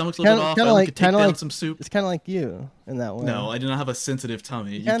 My stomach's a little bit off. Kinda I like- could take kinda down like- some soup. It's kind of like you in that way. No, I do not have a sensitive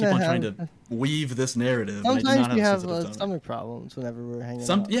tummy. You keep kinda on trying have- to weave this narrative. and I do Sometimes not we have have a sensitive tummy. stomach problems whenever we're hanging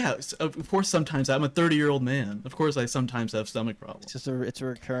Some out. yeah, of course. Sometimes I'm a 30-year-old man. Of course, I sometimes have stomach problems. It's just it's a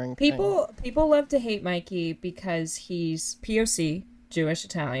recurring thing. People love to hate Mikey because he's POC, Jewish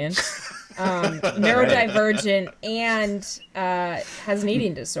Italian, neurodivergent, and has an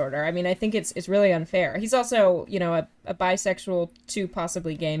eating disorder. I mean, I think it's really unfair. He's also, you know, a bisexual to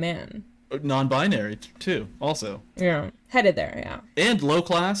possibly gay man. Non-binary too, also, Yeah, headed there. Yeah. and low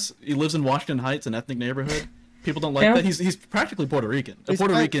class. He lives in Washington Heights, an ethnic neighborhood. People don't like Yeah. that. He's practically Puerto Rican, a He's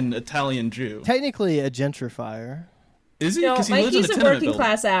Puerto kind- Rican Italian Jew. Technically a gentrifier. Is he? No, Because he lives in a Mikey's a tenement working building.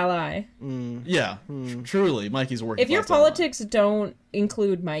 class ally. Yeah, truly, Mikey's a working. If your class ally. politics don't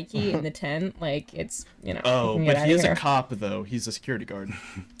include Mikey in the tent, like it's, you know. Oh, you can get but out he of is a here. cop though. He's a security guard,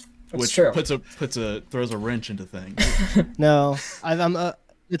 which true. throws a wrench into things. No, I'm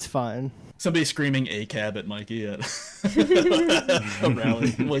it's fine. Somebody screaming "A cab" at Mikey at a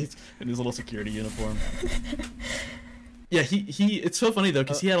rally while he's in his little security uniform. Yeah, he. It's so funny though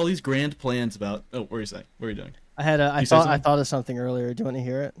because he had all these grand plans about. Oh, what are you saying? What are you doing? I You say thought something? of something earlier. Do you want to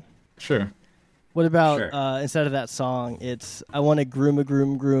hear it? Sure. What about Sure. Instead of that song, it's I want to groom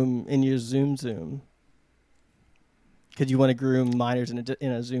in your Zoom. Because you want to groom minors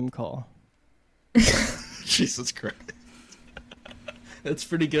in a Zoom call. Jesus Christ. That's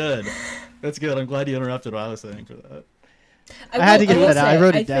pretty good. That's good. I'm glad you interrupted what I was saying for that. I had to get will that out. I say,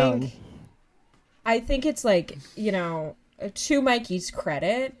 wrote it down. I think it's like, you know, to Mikey's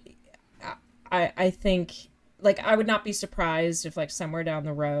credit, I think, like, I would not be surprised if, like, somewhere down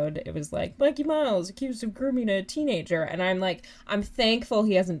the road it was like, Mikey Miles accused of grooming a teenager. And I'm like, I'm thankful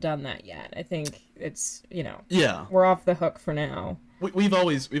he hasn't done that yet. I think it's, you know, Yeah. we're off the hook for now. We've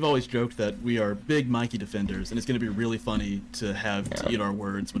always joked that we are big Mikey defenders, and it's going to be really funny to have to eat our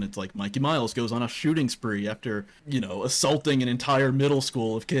words when it's like Mikey Miles goes on a shooting spree after, you know, assaulting an entire middle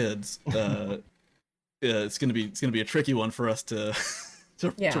school of kids. Yeah, it's gonna be a tricky one for us to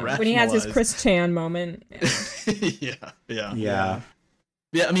Yeah, to when he has his rationalize. Chris Chan moment. Yeah. Yeah.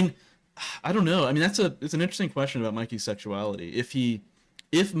 I mean, I don't know. I mean, it's an interesting question about Mikey's sexuality.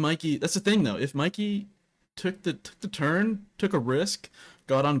 If Mikey, that's the thing though. If Mikey took the turn, took a risk,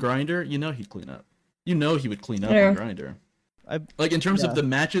 got on Grindr, you know he'd clean up. You know he would clean up Yeah. on Grindr. I Like in terms Yeah. of the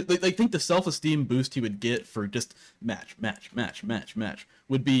matches, like, I think the self-esteem boost he would get for just match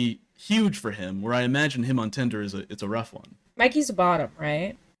would be huge for him. Where I imagine him on Tinder it's a rough one. Mikey's a bottom,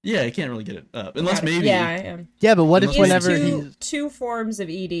 right? Yeah, he can't really get it up unless maybe. Yeah, I am. Yeah, but what if He He has whenever two, he's two forms of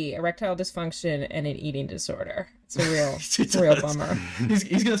ED, erectile dysfunction and an eating disorder. It's a real, He it's a real does. bummer.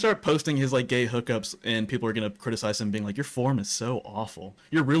 He's gonna start posting his like gay hookups, and people are gonna criticize him, being like, "Your form is so awful.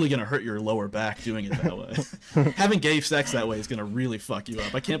 You're really gonna hurt your lower back doing it that way. Having gay sex that way is gonna really fuck you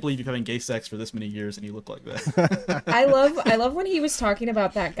up. I can't believe you're having gay sex for this many years and you look like that." I love when he was talking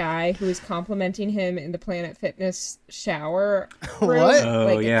about that guy who was complimenting him in the Planet Fitness shower room. What? Oh,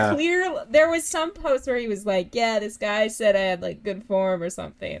 Like, yeah. there was some post where he was like, "Yeah, this guy said I had like good form or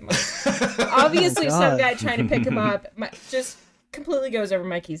something." Like, obviously, some God. guy trying to pick him up just completely goes over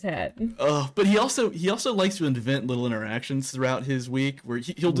Mikey's head. But he also likes to invent little interactions throughout his week where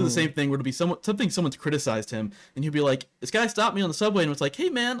he'll do the same thing where it'll be something someone's criticized him, and he'll be like, "This guy stopped me on the subway and was like, 'Hey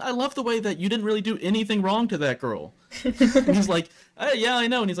man, I love the way that you didn't really do anything wrong to that girl.'" And he's like, "Hey, yeah, I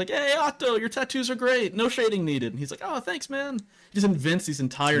know." And he's like, "Hey Otto, your tattoos are great. No shading needed." And he's like, "Oh, thanks, man." He just invents these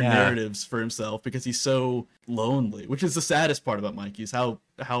entire Yeah. narratives for himself because he's so lonely, which is the saddest part about Mikey, is how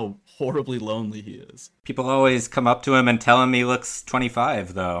horribly lonely he is. People always come up to him and tell him he looks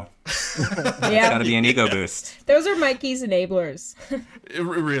 25, though. Yeah, Gotta be an ego boost. those are Mikey's enablers. They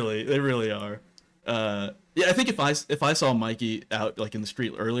really are. Yeah, I think if I saw Mikey out like in the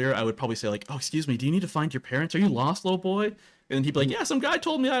street earlier, I would probably say like, "Oh, excuse me, do you need to find your parents? Are you lost, little boy?" And he'd be like, "Yeah, some guy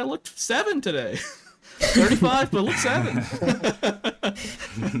told me I looked 7 today, 35, but look 7."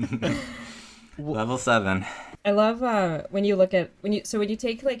 Level 7. I love when you look at when you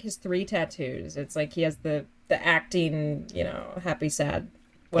take like his 3 tattoos, it's like he has the acting, happy, sad,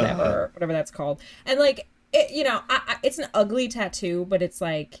 whatever that's called, and like it, it's an ugly tattoo, but it's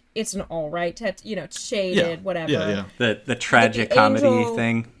like it's an all right tattoo, it's shaded, whatever. Yeah. The tragic the comedy angel-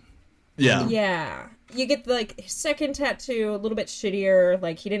 thing. Yeah. Yeah. You get like his second tattoo, a little bit shittier.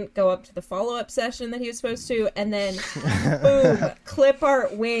 Like he didn't go up to the follow-up session that he was supposed to, and then boom, clip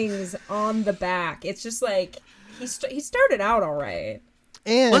art wings on the back. It's just like he started out all right.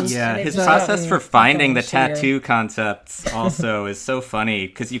 And Yeah, And his it's process for finding the gotten shittier. tattoo concepts also is so funny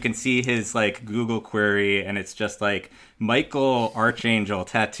because you can see his like Google query and it's just like Michael Archangel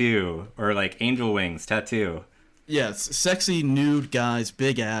tattoo or like Angel Wings tattoo. Yes, sexy nude guy's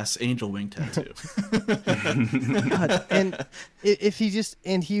big ass angel wing tattoo. God, and if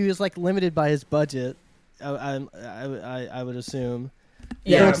he was like limited by his budget, I would assume.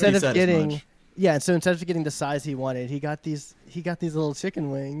 Yeah. So He instead said of as getting much. so instead of getting the size he wanted, he got these little chicken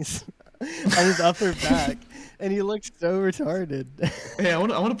wings on his upper back, and he looked so retarded. Hey, I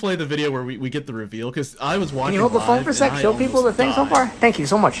want to play the video where we get the reveal because I was watching. Can you hold the phone live for a sec? and I Show people the almost thing so died. far? Thank you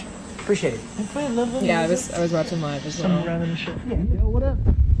so much. Appreciate it. Yeah, I was watching live as well.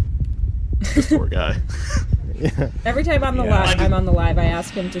 This poor guy. Every time I'm on the live, I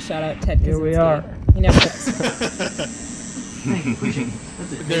ask him to shout out Ted Kaczynski. Here we are. He never does.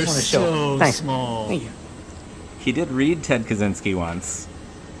 They're on the show. so Thanks. small. Thank you. He did read Ted Kaczynski once.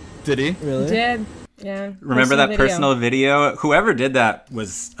 Did he? Really? Did yeah? Remember that video. personal video? Whoever did that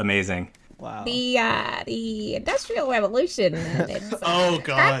was amazing. Wow. The Industrial Revolution and its Oh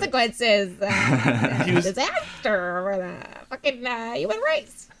God. consequences, He was- disaster for the fucking human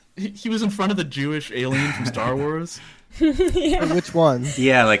race. He was in front of the Jewish alien from Star Wars. Which one?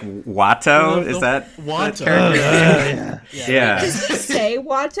 Yeah, like Watto. Is that Watto? that character? Yeah. Does he say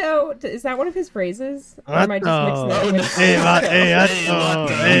Watto? Is that one of his phrases? Or am I just mixing that Oh,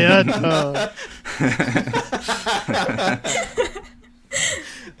 with? no.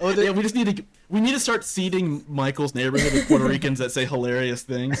 Yeah, we need to start seeding Michael's neighborhood with Puerto Ricans that say hilarious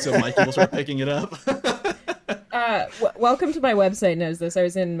things, so Michael will start picking it up. Welcome to my website knows this. I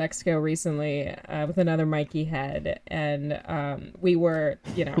was in Mexico recently with another Mikey head, and we were,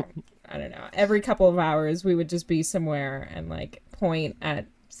 I don't know, every couple of hours we would just be somewhere and like point at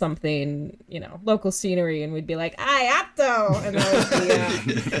something, local scenery, and we'd be like, "Ay, apto," and that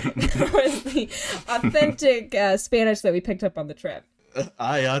was the authentic Spanish that we picked up on the trip.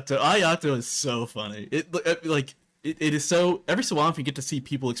 Ayato is so funny. It is so every so often you get to see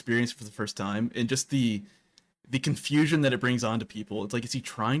people experience it for the first time, and just the confusion that it brings on to people. It's like, is he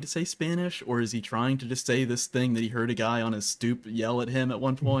trying to say Spanish, or is he trying to just say this thing that he heard a guy on his stoop yell at him at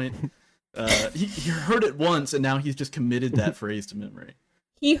one point? He heard it once, and now he's just committed that phrase to memory.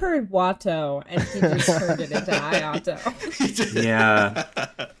 He heard Watto, and he just turned it into Ayato. Yeah.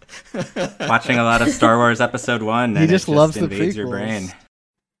 Watching a lot of Star Wars Episode 1, and just it loves the invades your prequels.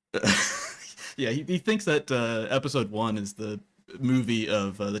 brain. Yeah, he thinks that episode 1 is the movie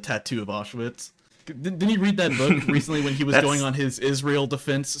of the Tattoo of Auschwitz. Didn't he read that book recently when he was That's- going on his Israel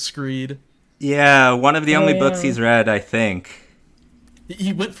defense screed? Yeah, one of the only yeah. books he's read, I think.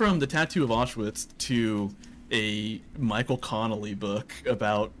 He went from the Tattoo of Auschwitz to a Michael Connolly book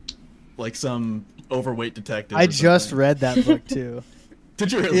about like some overweight detective. I or just something. read that book too.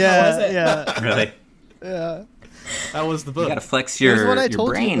 Did you really? Yeah, was it? yeah, Really? yeah. That was the You book. gotta flex It was your what I told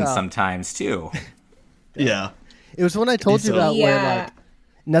you brain about. sometimes, too. Yeah. It was when I told you So- about where Yeah. like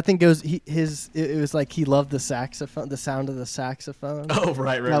nothing goes. It was like he loved the saxophone, the sound of the saxophone. Oh,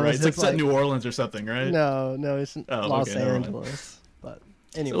 right. That was It's like his, set in like- New Orleans or something, right? No, it's in Oh, Los okay, never mind. Angeles. But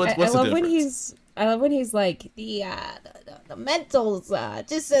So anyway, let's- I what's the love when difference? I love when he's like the mental's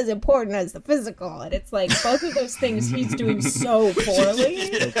just as important as the physical, and it's like both of those things he's doing so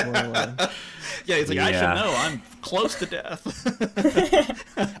poorly. Yeah, he's like, I should Yeah. know. I'm close to death.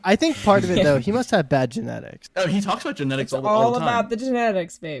 I think part of it though, he must have bad genetics. Oh, he talks about genetics It's all all the time. about the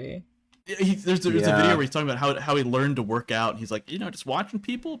genetics, baby. There's a Yeah. video where he's talking about how he learned to work out. He's like, just watching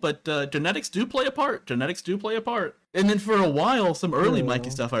people, but genetics do play a part. Genetics do play a part. And then for a while, some early Mikey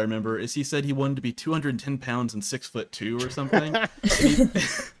stuff I remember is he said he wanted to be 210 pounds and 6'2" or something.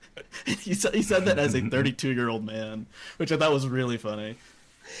 And he said that as a 32-year-old man, which I thought was really funny.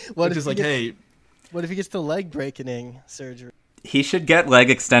 What Which if is he like, gets- hey, What if he gets the leg breaking surgery? He should get leg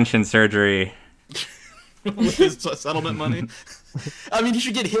extension surgery. with his settlement money. I mean, he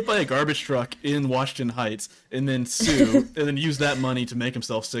should get hit by a garbage truck in Washington Heights and then sue and then use that money to make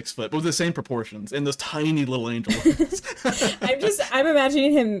himself 6 foot, but with the same proportions and those tiny little angel wings. I'm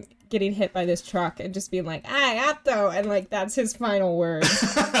imagining him getting hit by this truck and just being like, "Ay, apto," and like that's his final word.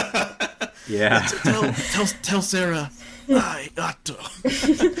 Yeah. Tell Sarah I got to.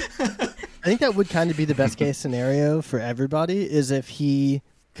 I think that would kind of be the best case scenario for everybody, is if he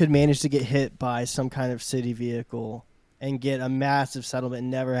could manage to get hit by some kind of city vehicle and get a massive settlement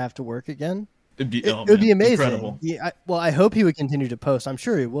and never have to work again. It would be amazing. Incredible. I hope he would continue to post. I'm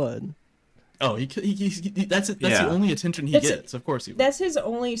sure he would. Oh, that's the only attention he gets. Of course he would. That's his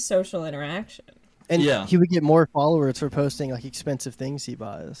only social interaction. And Yeah. he would get more followers for posting like expensive things he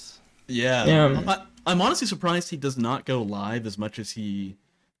buys. Yeah. I'm honestly surprised he does not go live as much as he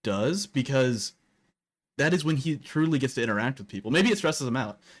does, because that is when he truly gets to interact with people. Maybe it stresses him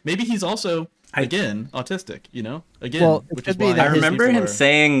out. Maybe he's also, again, autistic, Again, Well, it which could is be why that I his remember people him are-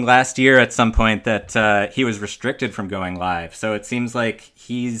 saying last year at some point that he was restricted from going live. So it seems like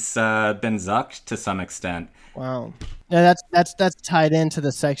he's been zucked to some extent. Wow. Yeah, that's tied into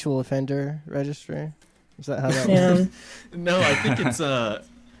the sexual offender registry. Is that how that works? Yeah. No, I think it's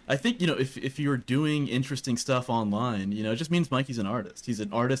I think if you're doing interesting stuff online, it just means Mikey's an artist. He's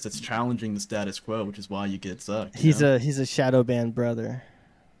an artist that's challenging the status quo, which is why you get sucked. He's a shadow banned brother.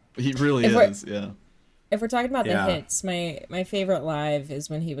 He really If we're- is. Yeah. If we're talking about Yeah. the hits, my favorite live is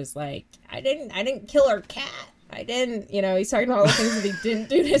when he was like, I didn't kill our cat. I didn't, he's talking about all the things that he didn't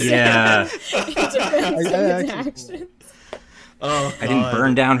do to Yeah. Sarah in defense of I his actually- actions. Oh, I didn't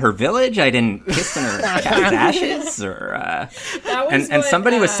burn down her village. I didn't piss in her cat's ashes. Or That was and what,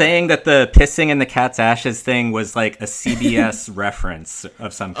 somebody was saying that the pissing in the cat's ashes thing was like a CBS reference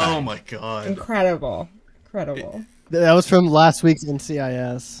of some kind. Oh my god. incredible. That was from last week's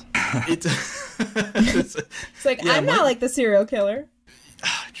NCIS. It's It's like, Yeah, I'm not my- like the serial killer.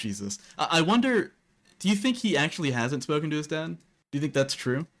 Jesus. I wonder, do you think he actually hasn't spoken to his dad? Do you think that's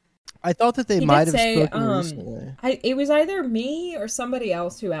true? I thought that they He might did have say, spoken recently. it was either me or somebody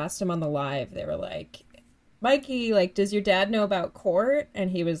else who asked him on the live. They were like, Mikey, like, does your dad know about court? And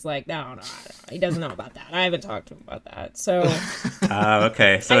he was like, no, he doesn't know about that. I haven't talked to him about that. So,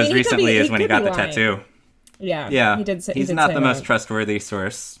 Okay, so I mean, as he could recently be- as he when he could got be the lying. tattoo. yeah, he did say he's he did not say the most that. trustworthy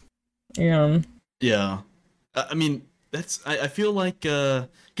source. Yeah. Yeah. I mean, I feel like,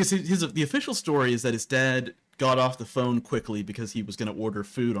 because the official story is that his dad got off the phone quickly because he was going to order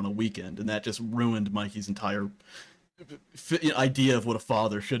food on a weekend, and that just ruined Mikey's entire idea of what a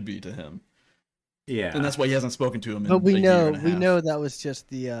father should be to him. Yeah. And that's why he hasn't spoken to him in But we a year know and a half. that was just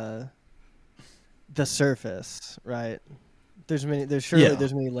the surface, right? There's many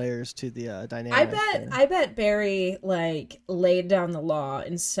layers to the dynamic. I bet Barry like laid down the law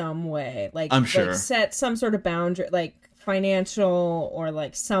in some way. Like I'm sure. like, set some sort of boundary, like financial or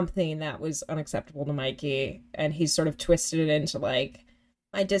like something that was unacceptable to Mikey, and he sort of twisted it into like,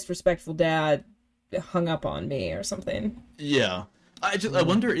 my disrespectful dad hung up on me or something. Yeah. I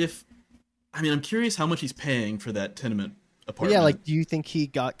wonder if, I'm curious how much he's paying for that tenement But apartment. yeah, like, do you think he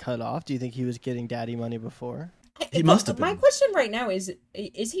got cut off? Do you think he was getting daddy money before? He must have My been. question right now is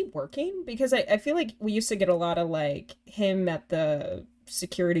he working? Because I feel like we used to get a lot of like him at the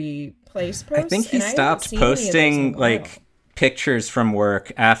security place posts. I think he and I haven't stopped seen any of those in a posting while. like pictures from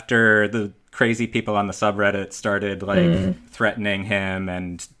work after the crazy people on the subreddit started like threatening him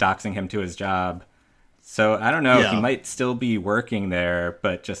and doxing him to his job. So I don't know, Yeah. he might still be working there,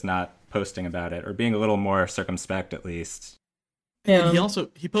 but just not posting about it, or being a little more circumspect at least. And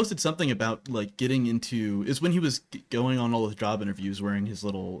he posted something about like getting into, is when he was going on all his job interviews wearing his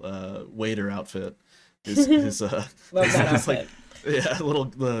little waiter outfit. His Love that his, like, outfit. yeah, little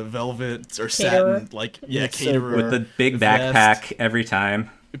velvet or Caterer. It's so caterer With the big vest, backpack every time.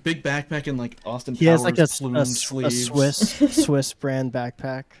 big backpack and like Austin He Powers has like a plume sleeves. Swiss brand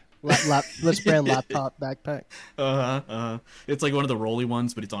backpack. Swiss brand laptop backpack. It's like one of the rolly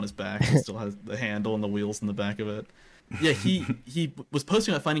ones, but it's on his back. It still has the handle and the wheels in the back of it. Yeah, he was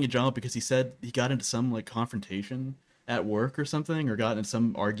posting about finding a job because he said he got into some like confrontation at work or something, or got into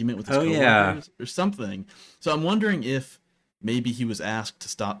some argument with his Oh, yeah. coworkers or something. So I'm wondering if maybe he was asked to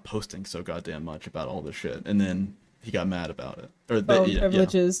stop posting so goddamn much about all this shit, and then he got mad about it. Or Phone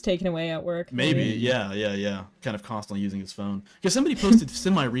privileges taken away at work. Maybe, yeah. Kind of constantly using his phone. Because somebody posted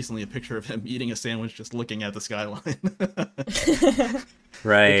semi-recently a picture of him eating a sandwich just looking at the skyline.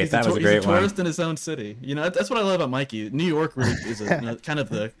 Right, He's that was a he's great a one. tourist in his own city. That's what I love about Mikey. New York really is kind of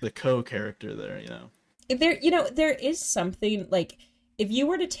the co-character there, There is something like, if you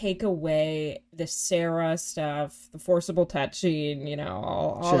were to take away the Sarah stuff, the forcible touching,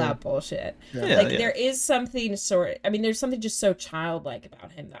 all Sure. that bullshit, Yeah, there is something there's something just so childlike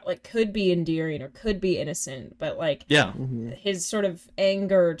about him that like could be endearing or could be innocent, but like Yeah. his sort of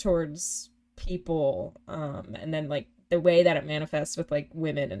anger towards people, and then like the way that it manifests with like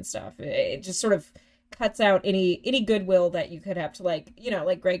women and stuff, it just sort of cuts out any goodwill that you could have to, like, you know,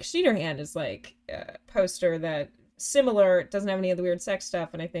 like Greg Sheeterhan is like a poster that similar, doesn't have any of the weird sex stuff,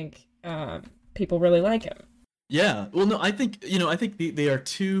 and I think people really like him. Yeah. Well, no, I think, you know, I think they are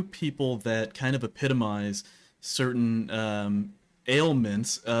two people that kind of epitomize certain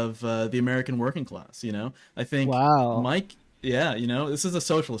ailments of the American working class, you know? I think Wow. Mike, yeah, you know, this is a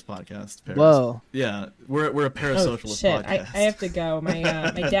socialist podcast. Paris. Whoa. Yeah, we're a parasocialist Shit, podcast. I have to go. My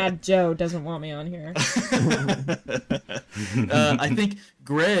my dad Joe doesn't want me on here. I think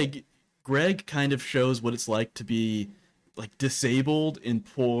Greg kind of shows what it's like to be like disabled and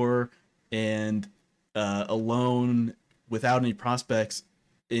poor and alone without any prospects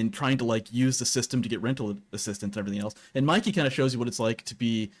in trying to like use the system to get rental assistance and everything else. And Mikey kind of shows you what it's like to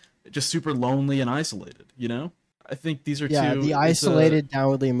be just super lonely and isolated, you know? I think these are Yeah, two. the isolated,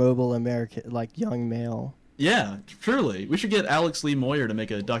 downwardly mobile American, like young male. Yeah, surely. We should get Alex Lee Moyer to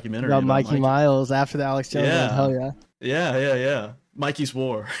make a documentary About about Mikey Miles after the Alex Jones. Yeah. Hell yeah. Yeah. Mikey's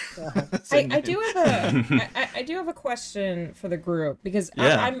War. I do have a question for the group, because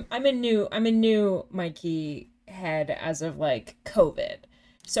Yeah. I'm a new Mikey head as of like COVID.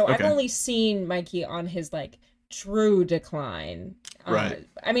 So I've Okay. only seen Mikey on his like true decline. Right.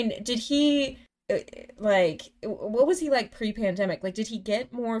 I mean, did he like, what was he like pre-pandemic? Like, did he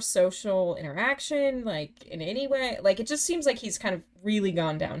get more social interaction, like, in any way? Like, it just seems like he's kind of really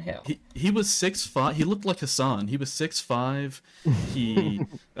gone downhill. He was 6'5". He looked like Hassan. He was 6'5".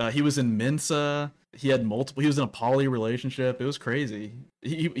 He was in Mensa. He had multiple. He was in a poly relationship. It was crazy.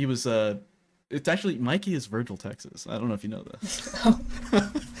 He was it's actually Mikey is Virgil, Texas. I don't know if you know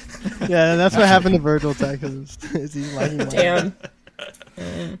that. Yeah, that's what happened to Virgil, Texas. Is he liking Mikey? Damn.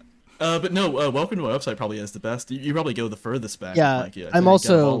 But no, welcome to my website probably has the best. You probably go the furthest back. Yeah, Mikey, I I'm think,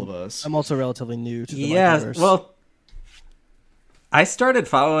 also out of all of us. I'm also relatively new to the Yeah, Mikeyverse. well, I started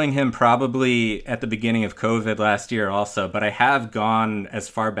following him probably at the beginning of COVID last year also, but I have gone as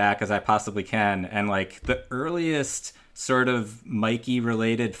far back as I possibly can. And like the earliest sort of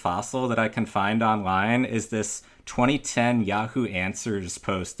Mikey-related fossil that I can find online is this 2010 Yahoo Answers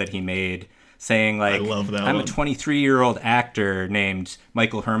post that he made saying like, I love that I'm one. a 23-year-old actor named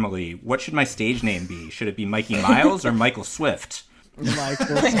Michael Hermele. What should my stage name be? Should it be Mikey Miles or Michael Swift?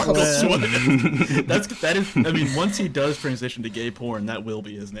 Michael Michael Swift. Swift. that is. I mean, once he does transition to gay porn, that will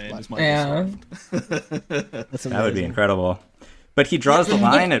be his name. Is Michael Yeah. Swift. That's That would be amazing. incredible. But he draws the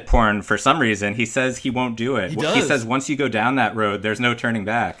line at porn for some reason. He says he won't do it. He He does. says once you go down that road, there's no turning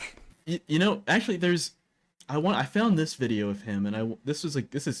back. You know, actually, I found this video of him, and this is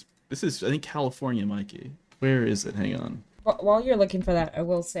I think California Mikey. Where is it? Hang on. While you're looking for that, I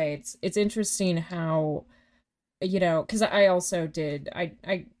will say it's interesting how, you know, because I also did,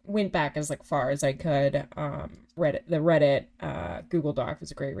 I went back as like far as I could. Reddit Google Doc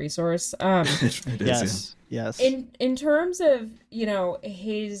was a great resource. It is, Yes. In terms of, you know,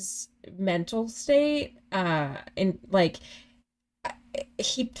 his mental state, and like,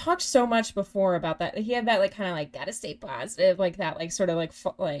 he talked so much before about that. He had that like kind of like gotta stay positive, like that, like sort of like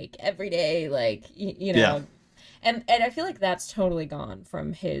like everyday, like you know, Yeah. and I feel like that's totally gone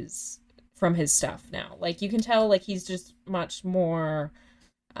from his stuff now. Like you can tell, like he's just much more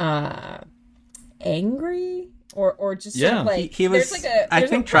angry or just sort Yeah. of like He was, there's like a, I there's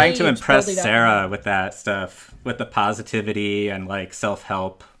think, a trying to rage impress building up. Sarah with that stuff, with the positivity and like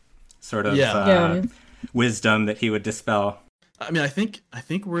self-help sort of Yeah. wisdom that he would dispel. I mean, I think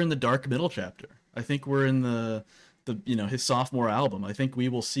we're in the dark middle chapter. I think we're in the you know, his sophomore album. I think we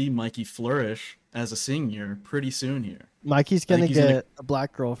will see Mikey flourish as a senior pretty soon here. Mikey's gonna he's get gonna- a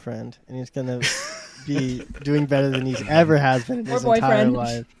black girlfriend, and he's gonna be doing better than he's ever has been in Or his entire boyfriend.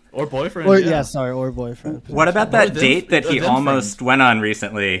 life. Or boyfriend. Or yeah. or boyfriend. What about Or that them- date that he them almost friends. went on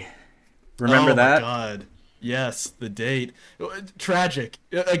recently? Remember Oh that? my God. Yes, the date. Tragic.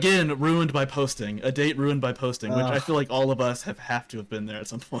 Again, ruined by posting. A date ruined by posting, which I feel like all of us have to have been there at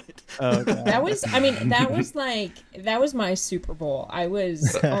some point. Oh, God. That was, I mean, that was my Super Bowl. I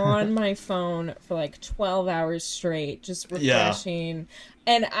was on my phone for like 12 hours straight, just refreshing.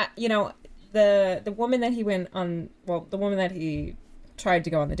 And I, you know, the woman that he went on, well, the woman that he tried to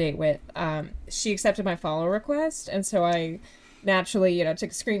go on the date with, she accepted my follow request, and so I naturally, you know, took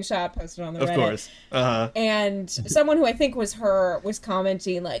a screenshot, posted it on the Of Reddit. course. And someone who I think was her was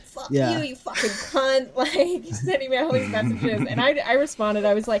commenting like, "Fuck Yeah. you fucking cunt!" Like sending me all these messages, and I responded.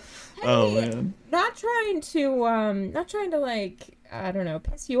 I was like, "Hey, Oh, man. not trying to like, I don't know,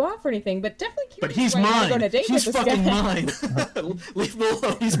 piss you off or anything, but definitely But curious he's why you wanna mine. Go on a date He's with this fucking guy." mine. Leave him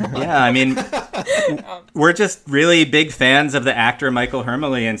alone. He's mine. Yeah, I mean, we're just really big fans of the actor Michael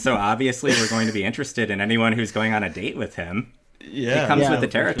Hermele, and so obviously we're going to be interested in anyone who's going on a date with him. Yeah. It comes Yeah, with the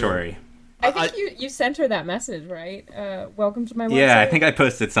for sure. territory. I think you sent her that message, right? Welcome to my website. Yeah, I think I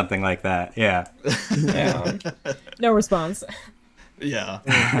posted something like that. Yeah. Yeah. No response. Yeah,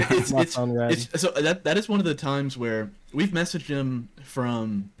 My phone read. so that is one of the times where we've messaged him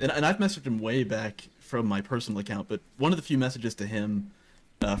from, and I've messaged him way back from my personal account, but one of the few messages to him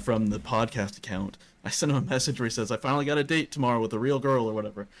from the podcast account, I sent him a message where he says, "I finally got a date tomorrow with a real girl," or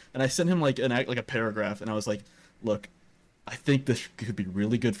whatever, and I sent him like a paragraph, and I was like, "Look, I think this could be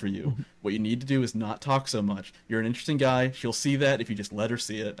really good for you. What you need to do is not talk so much. You're an interesting guy. She'll see that if you just let her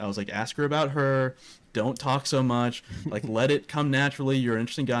see it." I was like, ask her about her. Don't talk so much. Like, let it come naturally. You're an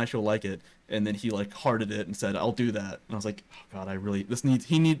interesting guy. She'll like it. And then he like hearted it and said, "I'll do that." And I was like, oh God,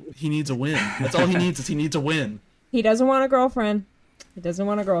 he needs a win. That's all he needs is he needs a win. He doesn't want a girlfriend. He doesn't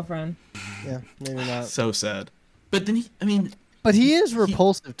want a girlfriend. Yeah, maybe not. So sad. But then But he is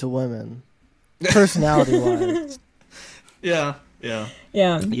repulsive to women, personality-wise. yeah. Yeah.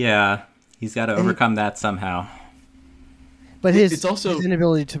 Yeah. He's got to overcome that somehow. But It's also- his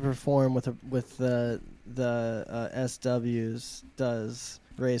inability to perform with the SWs does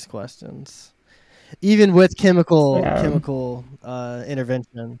raise questions, even with chemical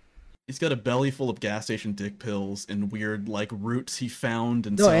intervention. He's got a belly full of gas station dick pills and weird like roots he found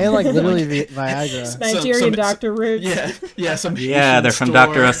and No, and like literally Viagra. Nigerian Dr. Roots. Yeah, Yeah, Haitian they're from store.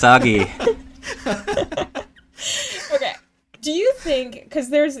 Dr. Osagi. Okay. Do you think, because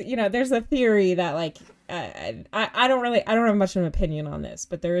there's a theory that like I don't have much of an opinion on this,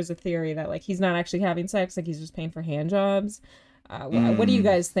 but there is a theory that like he's not actually having sex, like he's just paying for hand jobs. What do you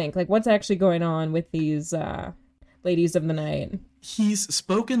guys think? Like, what's actually going on with these ladies of the night? He's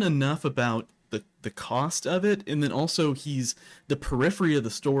spoken enough about the cost of it, and then also the periphery of the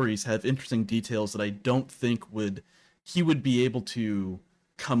stories have interesting details that I don't think he would be able to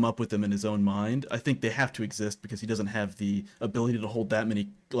come up with them in his own mind. I think they have to exist because he doesn't have the ability to hold that many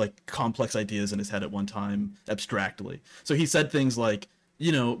like complex ideas in his head at one time abstractly. So he said things like,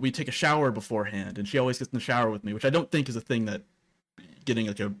 we take a shower beforehand and she always gets in the shower with me, which I don't think is a thing that getting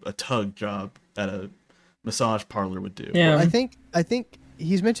like a tug job at a massage parlor would do. Yeah. I think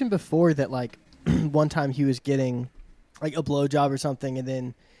he's mentioned before that like one time he was getting like a blowjob or something, and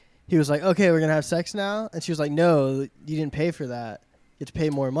then he was like, "Okay, we're gonna have sex now," and she was like, "No, you didn't pay for that. You have to pay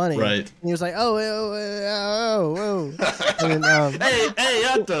more money." Right. And he was like, "Oh, and then, Hey,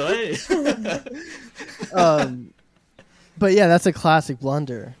 Otto, hey. but yeah, that's a classic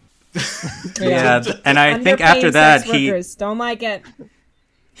blunder. Yeah, and I think after Underpaid that, sex workers. Don't like it.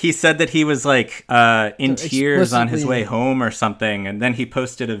 he said that he was like in tears on his explicitly- way home or something, and then he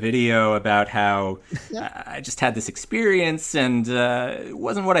posted a video about how I just had this experience and it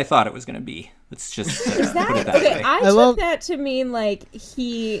wasn't what I thought it was going to be. Let's just put it that Okay, way. I took love- that to mean like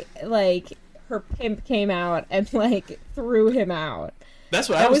her pimp came out and like threw him out. That's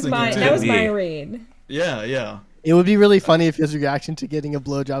what I That was was thinking my too. that was my Yeah. read. Yeah. It would be really funny if his reaction to getting a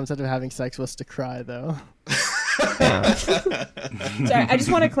blowjob instead of having sex was to cry, though. Sorry, I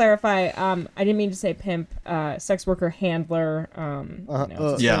just want to clarify. I didn't mean to say pimp. Sex worker, handler.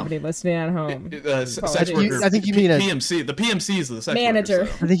 Just Yeah. everybody listening at home. Sex Apologies. worker. I think you mean a- PMC. The PMCs are the sex Manager.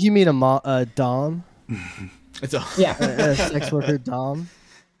 workers, I think you mean a dom, so. It's a, Yeah. a sex worker dom.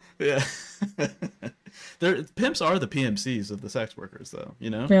 yeah. Pimps are the PMCs of the sex workers, though.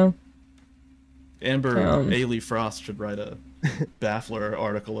 Yeah. Amber Um. Ailey Frost should write a Baffler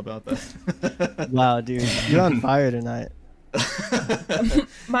article about that. Wow, dude, you're on fire tonight.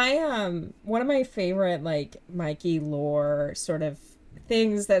 My one of my favorite like Mikey lore sort of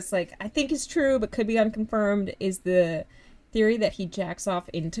things that's like I think is true but could be unconfirmed is the theory that he jacks off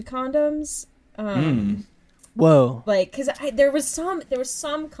into condoms. Whoa. Like because there was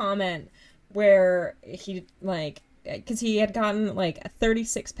some comment where he like because he had gotten like a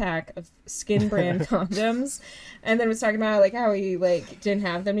 36 pack of Skin brand condoms and then was talking about like how he like didn't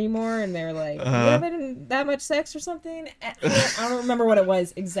have them anymore and they were like you haven't that much sex or something. I don't remember what it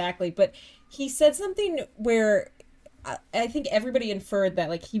was exactly, but he said something where I think everybody inferred that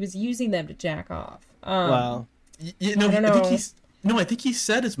like he was using them to jack off. Wow. You know, I don't know. I think he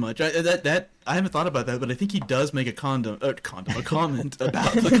said as much. I haven't thought about that, but I think he does make a comment about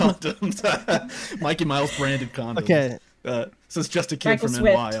the condoms. Mikey Miles branded condoms. Okay. Says just a kid Michael from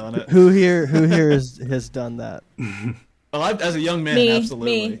Swift. NY on it. Who here has done that? Oh, as a young man, Me,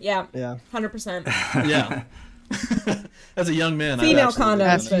 absolutely. yeah, Yeah. 100%. Yeah. As a young man, Female I've absolutely condoms. done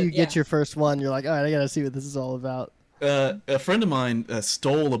After it. you get yeah. your first one, you're like, all right, I gotta see what this is all about. A friend of mine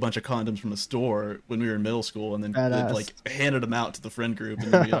stole a bunch of condoms from a store when we were in middle school, and then Badass. like handed them out to the friend group,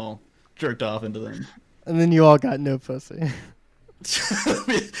 and then we all jerked off into them. And then you all got no pussy.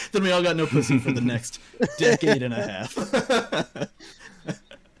 Then we all got no pussy for the next decade and a half.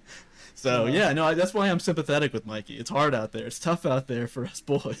 So yeah, no, that's why I'm sympathetic with Mikey. It's hard out there. It's tough out there for us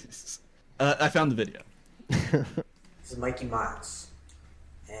boys. I found the video. This is Mikey Miles,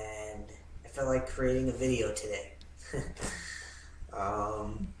 and I felt like creating a video today.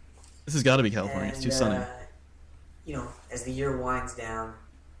 This has got to be California. It's too sunny. You know, as the year winds down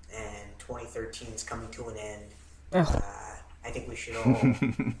and 2013 is coming to an end, Ugh. I think we should all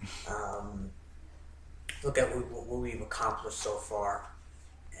look at what we've accomplished so far.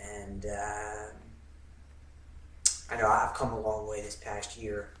 And I know I've come a long way this past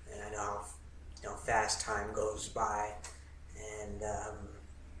year, and I know how fast time goes by. And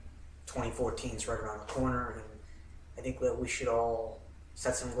 2014 is right around the corner, and I think that we should all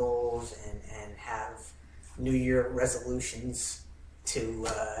set some goals and have New Year resolutions to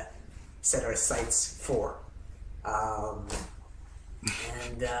set our sights for.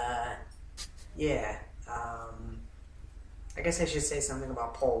 I guess I should say something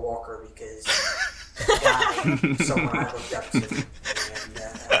about Paul Walker, because the guy, someone I looked up to,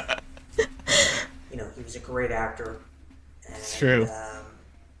 and he was a great actor. And, It's true.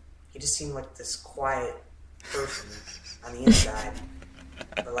 He just seemed like this quiet person on the inside,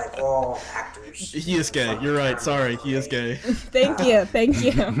 but like all actors. He is gay. You're right. Sorry, he is gay. Thank you.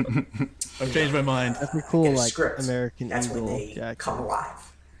 I've changed my mind. That's a cool, Get a like, script. American That's when Eagle they jacket. come alive.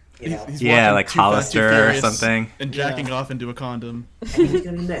 You know, He's Yeah, watching like Too Fast, Too Hollister or Furious something. and jacking off into a condom. I think he's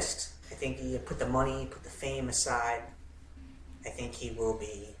gonna be missed. I think he put the money, put the fame aside. I think he will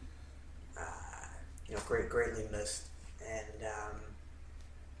be, greatly missed, and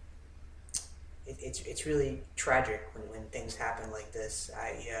it's really tragic when things happen like this.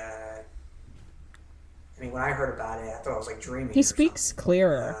 I mean, when I heard about it, I thought I was like dreaming. He or speaks something.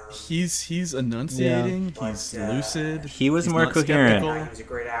 clearer. He's enunciating. Yeah. He's But, lucid. He was he's more not coherent. skeptical. He was a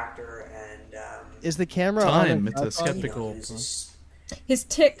great actor, and Is the camera Time, on? it's a skeptical- he was just, His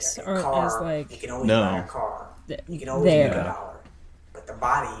ticks a aren't car, as you like can always No. buy a car. th- You can always make there. $1, but the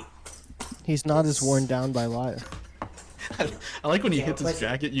body. He's not as worn down by life. I like when he Can't hits his replace it.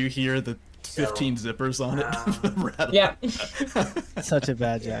 jacket. You hear the 15 zippers on it. rattle. Yeah. Such a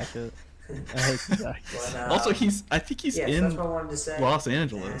bad jacket. I hate the jacket. But, Also, I think he's yeah, so in that's what I wanted to say. Los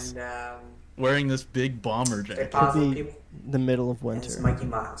Angeles And wearing this big bomber stay jacket. positive, Could be people. the middle of And it's winter. Mikey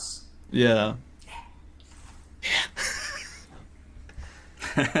Miles. Yeah.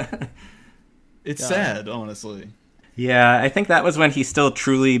 It's God. sad, honestly. Yeah, I think that was when he still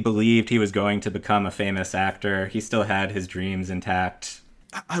truly believed he was going to become a famous actor. He still had his dreams intact.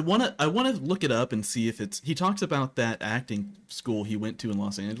 I wanna look it up and see if it's. He talks about that acting school he went to in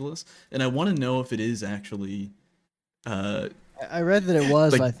Los Angeles, and I want to know if it is actually. I read that it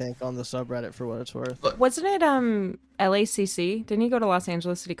was, Like- I think, on the subreddit for what it's worth. Wasn't it LACC? Didn't he go to Los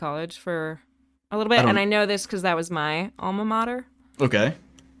Angeles City College for a little bit? I don't- And I know this because that was my alma mater. Okay.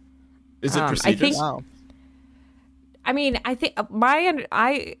 Is it I prestigious? think- Wow. I mean, I think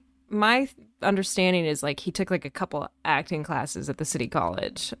my understanding is like he took like a couple acting classes at the city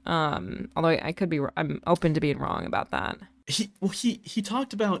college. Although I could be, I'm open to being wrong about that. He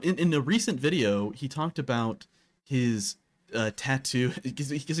talked about in a recent video. He talked about his tattoo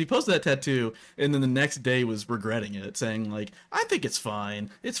because he posted that tattoo, and then the next day was regretting it, saying like, "I think it's fine.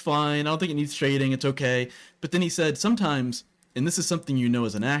 It's fine. I don't think it needs shading. It's okay." But then he said sometimes. And this is something you know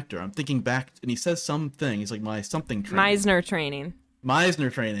as an actor. I'm thinking back, and he says something. He's like, my something training. Meisner training.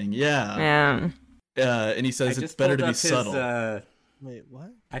 Meisner training, yeah. Yeah. And he says I it's just better pulled to be up his, subtle. Wait,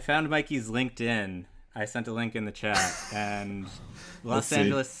 what? I found Mikey's LinkedIn. I sent a link in the chat. And Los Let's see.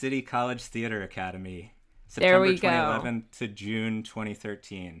 Angeles City College Theater Academy. There September we go. 2011 to June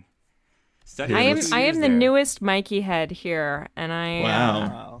 2013. Studied I for am 2 I years am the there. newest Mikey head here, and I Wow.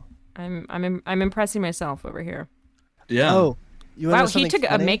 Wow. I'm impressing myself over here. Yeah. Oh, you want to Wow, know he something took a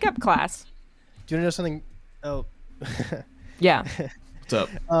funny? makeup class. Do you want to know something? Oh. Yeah. What's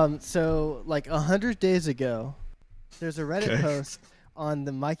up? So like 100 days ago, there's a Reddit Okay. post on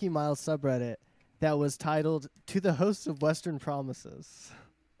the Mikey Miles subreddit that was titled "To the host of Western Promises."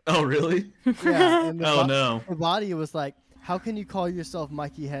 Oh, really? Yeah. And the Oh, no. The body was like, "How can you call yourself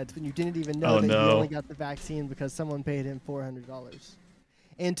Mikey Heads when you didn't even know Oh, that no. you only got the vaccine because someone paid him $400?"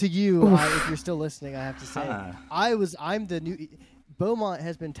 And to you, if you're still listening, I have to say, Huh. I'm the new. Beaumont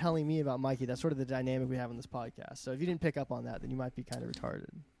has been telling me about Mikey. That's sort of the dynamic we have on this podcast. So if you didn't pick up on that, then you might be kind of retarded.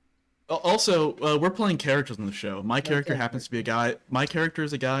 Also, we're playing characters on the show. My character Okay. happens to be a guy. My character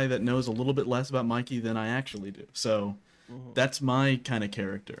is a guy that knows a little bit less about Mikey than I actually do. So that's my kind of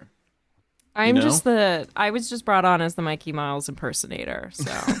character. I'm know? just I was just brought on as the Mikey Miles impersonator.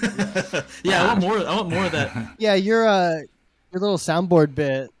 So Yeah, I want more. I want more of that. Yeah, your little soundboard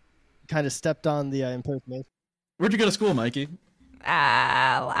bit kind of stepped on the impersonation. Where'd you go to school, Mikey?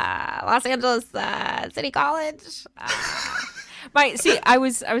 Los Angeles City College. I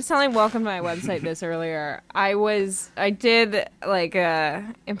was telling Welcome to my website this earlier. I did like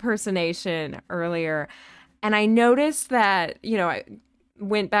a impersonation earlier, and I noticed that I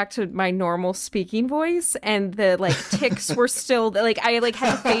went back to my normal speaking voice, and the like tics were still like I like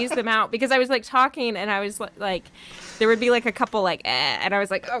had to phase them out because I was like talking, and I was like there would be like a couple like and I was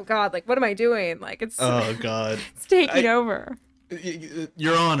like, oh god, like what am I doing? Like it's Oh god, it's taking over.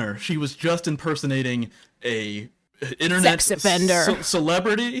 Your Honor, she was just impersonating a internet Sex offender.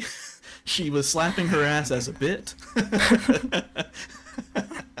 Celebrity. She was slapping her ass as a bit.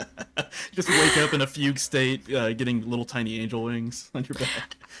 Just wake up in a fugue state, getting little tiny angel wings on your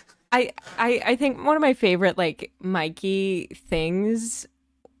back. I think one of my favorite like Mikey things,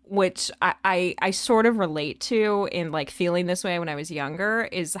 which I sort of relate to in like feeling this way when I was younger,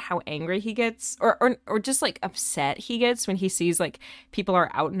 is how angry he gets or just like upset he gets when he sees like people are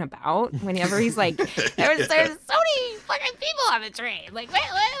out and about. Whenever he's like, there's so many fucking people on the train. Like, where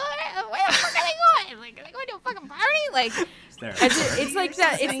the fuck are they going? Like, are they going to a fucking party? Like, it's like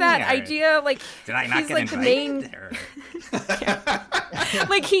that. It's that idea. Like, Did I not he's get like invited? the main.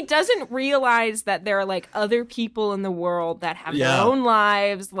 Like he doesn't realize that there are like other people in the world that have their Yeah. own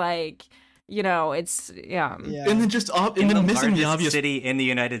lives. Like, it's Yeah. And then just In and then missing the largest obvious. city in the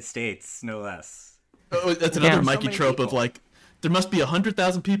United States, no less. Oh, that's another Yeah. Mikey So many trope of people. like, there must be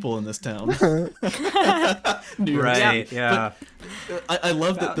 100,000 people in this town. New York Right? City. Yeah. I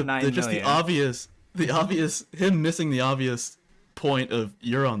love that About 9 just million. the obvious him missing the obvious point of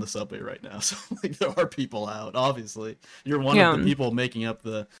you're on the subway right now. So like there are people out. Obviously, you're one of the people making up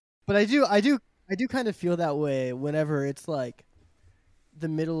the. But I do kind of feel that way whenever it's like the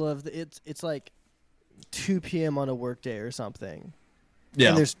middle of it's like 2 p.m. on a work day or something. Yeah.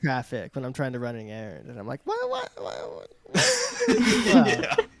 And there's traffic when I'm trying to run an errand, and I'm like, what?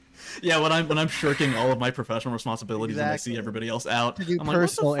 Yeah. Yeah, when I'm shirking all of my professional responsibilities and I see Exactly. everybody else out, To do I'm like,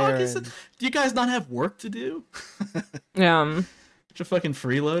 personal what the fuck is it? errands. Do you guys not have work to do? Yeah. Bunch of fucking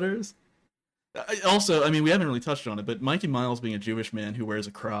freeloaders. Also, I mean, we haven't really touched on it, but Mikey Miles being a Jewish man who wears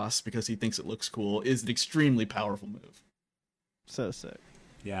a cross because he thinks it looks cool is an extremely powerful move. So sick.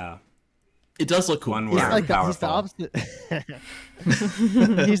 Yeah. It does look cool. One He's word. like powerful. he's the opposite.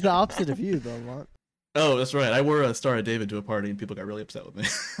 He's the opposite of you, Belmont. Oh, that's right. I wore a Star of David to a party and people got really upset with me.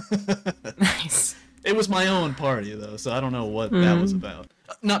 Nice. It was my own party though, so I don't know what that was about.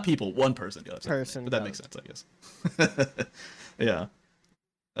 Not people, one person got upset. Person But that got makes sense, I guess. Yeah.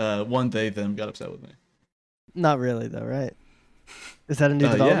 One they them got upset with me. Not really, though, right? Is that a new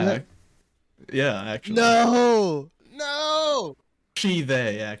development? Yeah, actually. No. She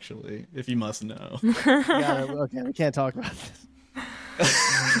they actually, if you must know. Okay, we can't talk about this.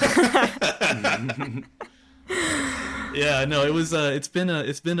 Yeah, no, it was. It's been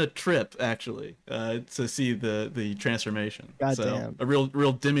a trip actually to see the transformation. Goddamn. So a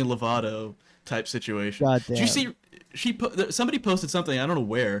real Demi Lovato type situation. Goddamn. Did you see? Somebody posted something, I don't know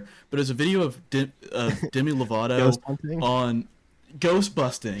where, but it was a video of Demi Lovato Ghost hunting? on ghost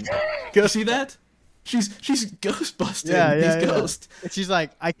busting. Go see that? She's ghost busting. These ghosts. And she's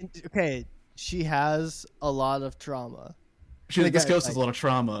like, okay. She has a lot of trauma. This guy's ghost has like- a lot of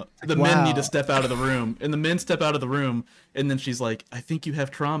trauma. The men need to Wow. step out of the room, and the men step out of the room, and then she's like, "I think you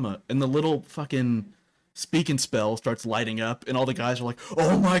have trauma," and the little fucking speaking spell starts lighting up, and all the guys are like,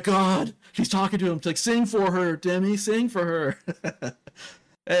 "Oh my god, she's talking to him." She's like, "Sing for her, Demi, sing for her."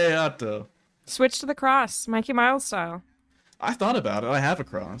 Hey, Otto. Switch to the cross, Mikey Miles style. I thought about it. I have a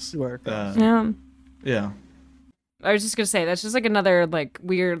cross. You wear a cross. Yeah. I was just gonna say that's just like another like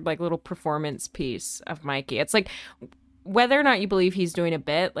weird like little performance piece of Mikey. It's like whether or not you believe he's doing a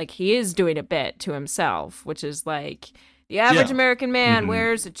bit, like he is doing a bit to himself, which is like the average Yeah. American man Mhm.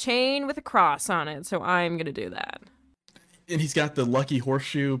 wears a chain with a cross on it, so I'm gonna do that. And he's got the lucky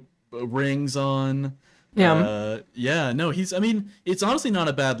horseshoe rings on. Yeah. No, I mean, it's honestly not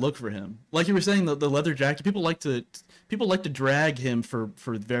a bad look for him. Like you were saying, the leather jacket, people like to drag him for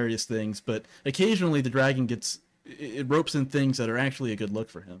various things, but occasionally the dragging it ropes in things that are actually a good look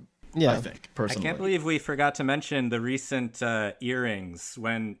for him. Yeah. I think I personally. can't believe we forgot to mention the recent earrings.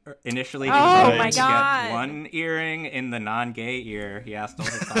 When initially he Oh wanted my to God. get one earring in the non-gay ear, he asked all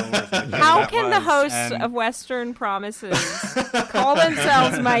his followers which ear How that can the was, hosts and of Western Promises call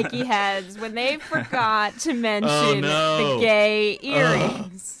themselves Mikey heads when they forgot to mention no. the gay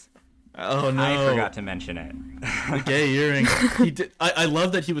earrings? Oh no! I forgot to mention it. The gay earring. He did. I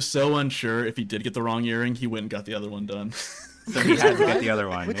love that he was so unsure if he did get the wrong earring, he went and got the other one done. So he had to get the other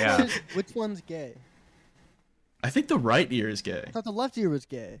one. Which Which one's gay? I think the right ear is gay. I thought the left ear was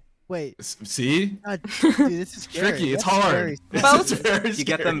gay. Wait, See? God, dude, this is scary. Tricky. It's That's hard. scary. It's very You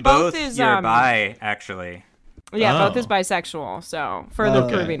get scary. them Both both, is, you're bi, actually. Yeah, both is Oh. bisexual, so further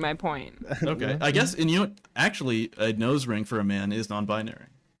Okay. proving my point. Okay. I guess, and you know what? Actually, a nose ring for a man is non-binary.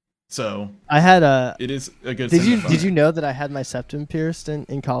 So I had a. it is a good Did you signifier. know that I had my septum pierced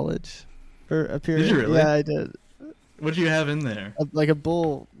in college for a period? you really? Yeah, I did. What do you have in there? Like a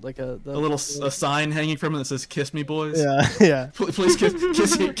bull, like A little a sign hanging from it that says "Kiss me, boys." Yeah, yeah. Please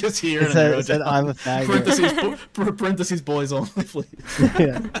kiss here. It and said, arrow it said down. I'm a faggot. Parentheses boys only, please.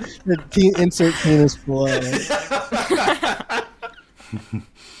 Yeah. Insert penis below.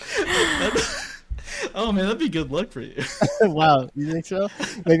 Oh man, that'd be good luck for you. Wow, you think so?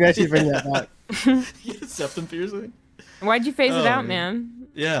 Maybe I should bring that back. Septum piercing. Why'd you phase it Oh, out, man. man?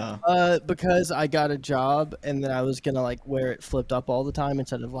 Yeah. Because I got a job and then I was gonna like wear it flipped up all the time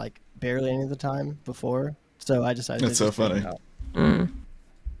instead of like barely any of the time before. So I decided. That's to so just bring it funny. out.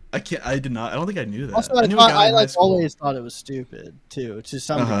 I can't. I did not. I don't think I knew that. Also, I I, knew a thought, guy I in high like school. always thought it was stupid too, to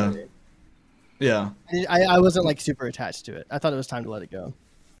some Uh-huh. degree. Yeah. I wasn't like super attached to it. I thought it was time to let it go.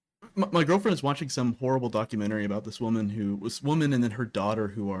 My girlfriend is watching some horrible documentary about this woman and then her daughter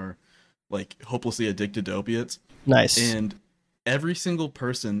who are like hopelessly addicted to opiates. Nice. And every single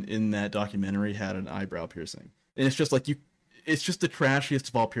person in that documentary had an eyebrow piercing. And it's just like it's just the trashiest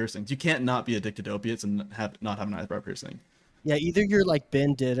of all piercings. You can't not be addicted to opiates and not have an eyebrow piercing. Yeah, either you're like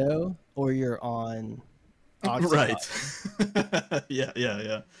Ben Ditto or you're on Oxycontin. Right.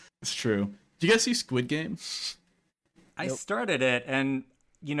 Yeah. It's true. Do you guys see Squid Game? I Nope. started it, and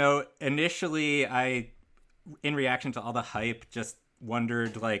initially, in reaction to all the hype, just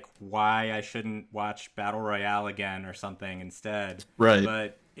wondered like why I shouldn't watch Battle Royale again or something instead. Right.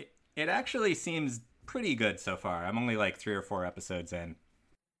 But it actually seems pretty good so far. I'm only like 3 or 4 episodes in.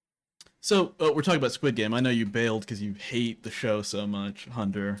 So we're talking about Squid Game. I know you bailed because you hate the show so much,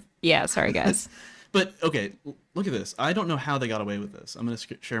 Hunter. Yeah, sorry guys. But okay, look at this. I don't know how they got away with this. I'm going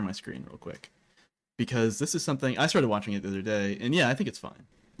to share my screen real quick because this is something I started watching it the other day, and yeah, I think it's fine.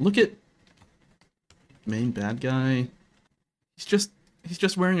 Look at main bad guy. He's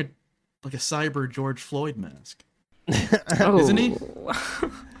just wearing a cyber George Floyd mask. Oh. Isn't he?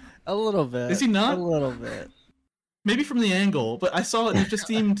 A little bit. Is he not? A little bit. Maybe from the angle, but I saw it and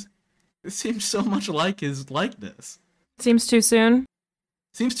it seemed so much like his likeness. Seems too soon.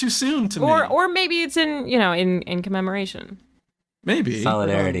 Seems too soon to me. Or maybe it's in commemoration. Maybe.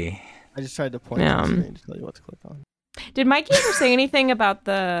 Solidarity. I just tried to point Yeah. to the screen to tell you what to click on. Did Mikey ever say anything about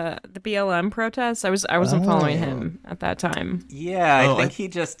the BLM protests? I wasn't following Oh. him at that time. Yeah, Oh, I think he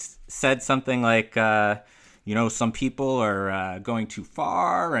just said something like, some people are going too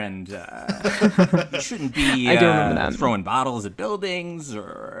far, and you shouldn't be I do remember that. throwing bottles at buildings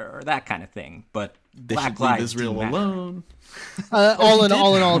or that kind of thing. But They Black should leave Lives Israel do matter. alone. All in did.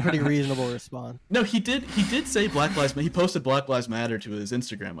 all, a pretty reasonable response. No, he did say Black Lives Matter. He posted Black Lives Matter to his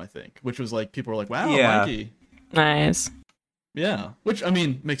Instagram, I think, which was like people were like, "Wow, Yeah. Mikey." Nice. Yeah, which I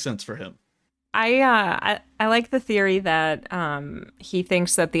mean makes sense for him. I like the theory that he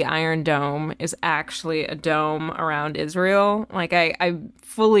thinks that the Iron Dome is actually a dome around Israel. Like I'm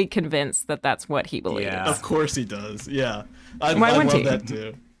fully convinced that that's what he believes. Yeah. Of course he does. Yeah, I Why love wouldn't he? that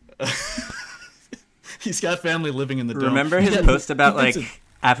too. He's got family living in the dome. remember his Yeah, post about he thinks like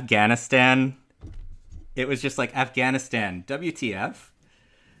Afghanistan? It was just like Afghanistan, WTF?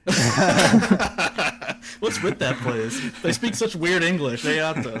 What's with that place? They speak such weird English. They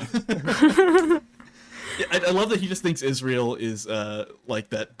ought to. Yeah, I love that he just thinks Israel is like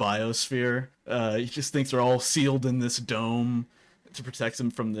that biosphere. He just thinks they're all sealed in this dome to protect them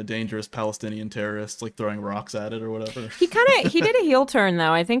from the dangerous Palestinian terrorists, like throwing rocks at it or whatever. He did a heel turn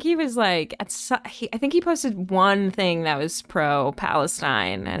though. I think he was like, I think he posted one thing that was pro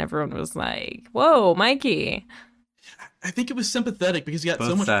Palestine, and everyone was like, "Whoa, Mikey!" I think it was sympathetic because he got so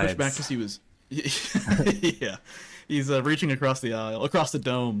Both much sides. pushback because he was, yeah, he's reaching across the aisle, across the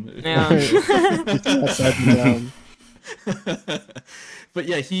dome. Yeah. But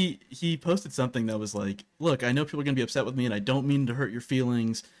yeah, he posted something that was like, look, I know people are gonna be upset with me, and I don't mean to hurt your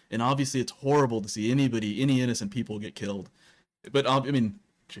feelings, and obviously it's horrible to see any innocent people get killed. But I mean,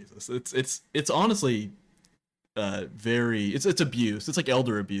 Jesus, it's honestly it's abuse. It's like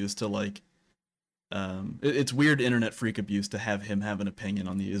elder abuse to like. It's weird internet freak abuse to have him have an opinion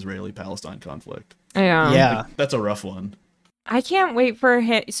on the Israeli-Palestine conflict. Yeah. Yeah. That's a rough one. I can't wait for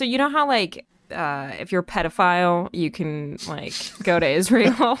him. So you know how like if you're a pedophile, you can like go to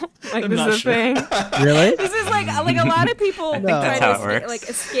Israel. Like I'm this not is a sure. thing. Really? This is like a lot of people think try that's to how it works. like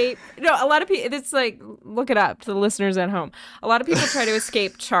escape. No, a lot of people. It's like look it up to the listeners at home. A lot of people try to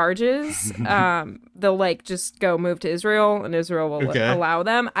escape charges. They'll like just go move to Israel, and Israel will allow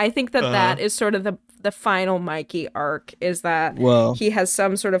them. I think that that is sort of the final Mikey arc, is that he has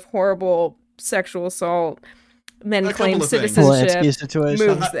some sort of horrible sexual assault, then claims citizenship,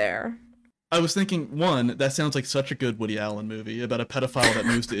 moves there. I was thinking, one, that sounds like such a good Woody Allen movie about a pedophile that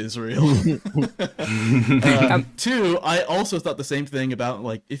moves to Israel. Two, I also thought the same thing about,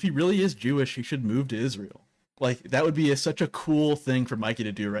 like, if he really is Jewish, he should move to Israel. Like, that would be such a cool thing for Mikey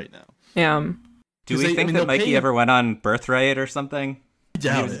to do right now. Yeah. Do we think that Mikey ever went on Birthright or something?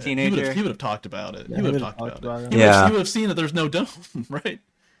 Yeah, he was a teenager. He would have talked about it. Yeah, he would have talked about it. Yeah. He would have seen that there's no dome, right?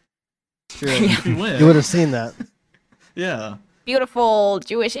 Sure. If he wins. You would have seen that. Yeah. Beautiful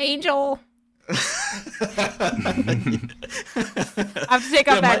Jewish angel. I have to take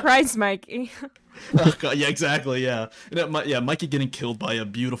off that Christ, Mikey. Oh, God, yeah, exactly. Yeah, Mikey getting killed by a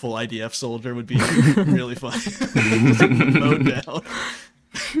beautiful IDF soldier would be really fun. Just mowed down.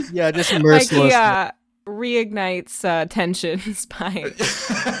 Yeah, just merciless. Mikey reignites tensions by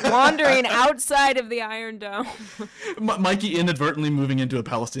wandering outside of the Iron Dome. Mikey inadvertently moving into a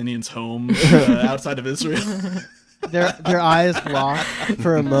Palestinian's home outside of Israel. Their eyes lock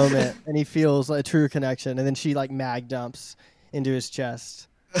for a moment, and he feels a true connection, and then she like mag dumps into his chest.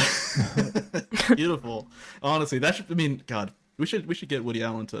 Beautiful. Honestly, that should. I mean, God, we should get Woody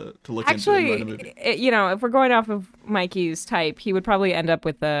Allen to look into a movie. If we're going off of Mikey's type, he would probably end up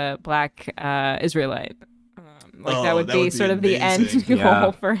with a black Israel,ite. That would be sort of the end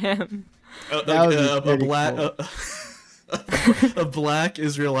goal for him. A black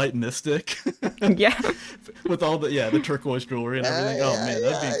Israelite mystic. Yeah. With all the turquoise jewelry and everything. Oh man,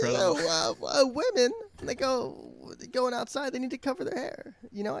 that'd be incredible. Women, going outside, they need to cover their hair.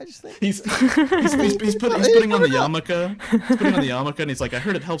 I just think he's putting on the yarmulke. He's putting on the yarmulke, and he's like, I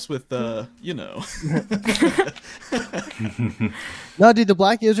heard it helps with No, dude, the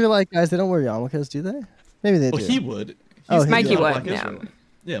black Israelite guys, they don't wear yarmulkes, do they? Maybe they do. Well, he would. Mikey would. Yeah.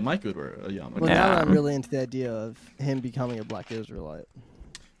 Yeah, Mike would wear a yarmulke. Well, now I'm really into the idea of him becoming a black Israelite.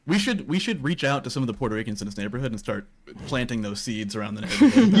 We should reach out to some of the Puerto Ricans in his neighborhood and start planting those seeds around the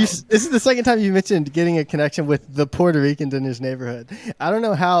neighborhood. This is the second time you mentioned getting a connection with the Puerto Ricans in his neighborhood. I don't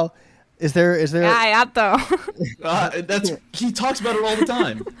know how. Is there? He talks about it all the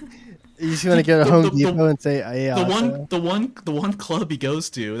time. You just want to go to Home Depot and say, the one club he goes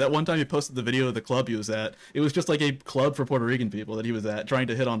to, that one time he posted the video of the club he was at, it was just like a club for Puerto Rican people that he was at, trying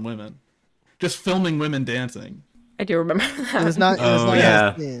to hit on women. Just filming women dancing. I do remember that. It was not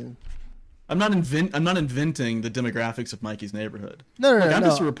yeah. I'm not inventing the demographics of Mikey's neighborhood. No. I'm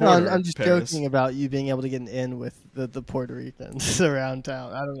just a reporter. I'm just Paris. joking about you being able to get an in with the Puerto Ricans around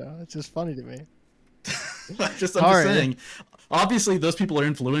town. I don't know. It's just funny to me. I'm just saying. Obviously, those people are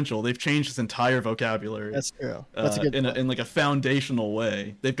influential. They've changed his entire vocabulary. That's true. That's a good point. in like a foundational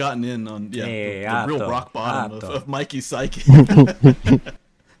way. They've gotten in on the real rock bottom of Mikey's psyche.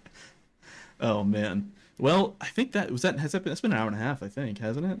 Oh man. Well, I think that's been an hour and a half. I think,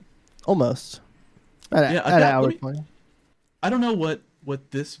 hasn't it? Almost. At an hour 20. I don't know what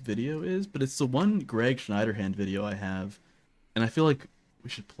this video is, but it's the one Greg Schneiderhan video I have, and I feel like we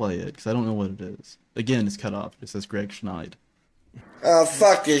should play it because I don't know what it is. Again, it's cut off. It says Greg Schneid.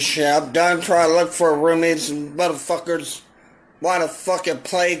 Fuck this shit. I'm done trying to look for roommates and motherfuckers want to fucking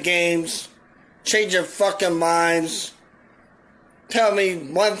play games, change their fucking minds, tell me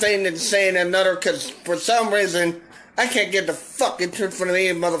one thing and saying another, because for some reason I can't get the fucking truth from any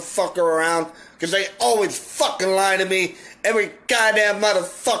motherfucker around, because they always fucking lie to me, every goddamn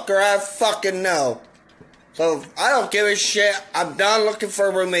motherfucker I fucking know. So I don't give a shit. I'm done looking for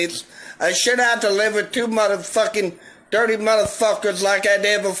roommates. I should have to live with two motherfucking dirty motherfuckers like I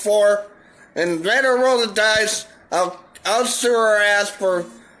did before, and let her roll the dice. I'll sue her ass for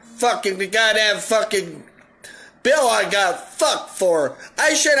fucking the goddamn fucking bill I got fucked for.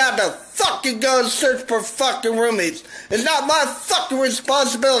 I should have to fucking go and search for fucking roommates. It's not my fucking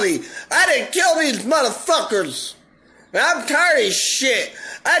responsibility. I didn't kill these motherfuckers. And I'm tired of shit.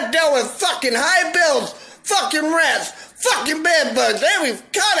 I dealt with fucking high bills, fucking rats, fucking bed bugs, every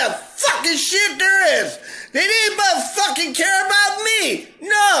kind of fucking shit there is. Did anybody fucking care about me?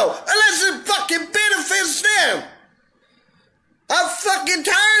 No, unless it fucking benefits them. I'm fucking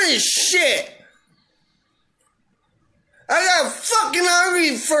tired of this shit. I got fucking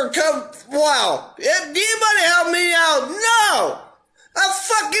hungry for a while. Anybody help me out? No. I'm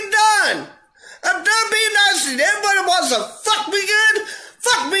fucking done. I'm done being nice, and everybody wants to fuck me good,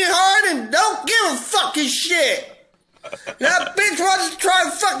 fuck me hard, and don't give a fucking shit. That bitch wants to try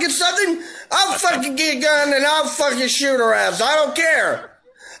fucking something, I'll fucking get a gun and I'll fucking shoot her ass. I don't care.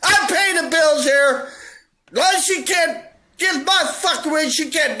 I pay the bills here. Unless she can't get my fucking way, she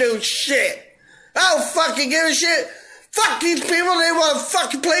can't do shit. I don't fucking give a shit. Fuck these people, they want to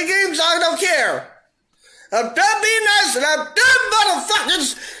fucking play games, I don't care. I'm done being nice and I'm done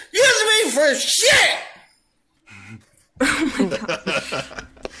motherfuckers using me for shit.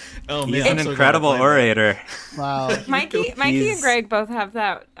 Oh He's man, an incredible orator. Wow. Mikey and Greg both have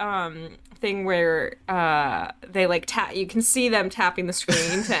that thing where they like tap. You can see them tapping the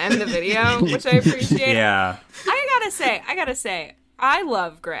screen to end the video, which I appreciate. Yeah. I gotta say, I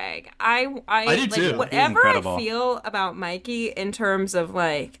love Greg. I do like too. whatever He's I incredible. feel about Mikey in terms of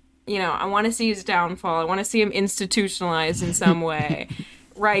like, you know, I want to see his downfall. I want to see him institutionalized in some way.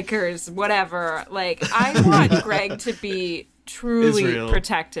 Rikers, whatever. Like, I want Greg to be truly Israel.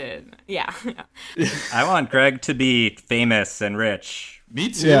 protected. Yeah. I want Greg to be famous and rich. Me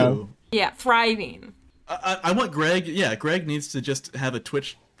too. Yeah. Yeah, thriving. I want Greg. Yeah, Greg needs to just have a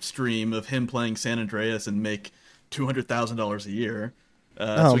Twitch stream of him playing San Andreas and make $200,000 a year,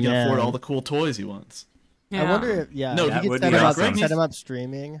 so he can man. afford all the cool toys he wants. Yeah. I wonder if No, if that you would could be set him up, awesome. set him up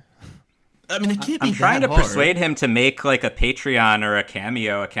streaming. I mean, it can't be I'm trying that to hard. persuade him to make like a Patreon or a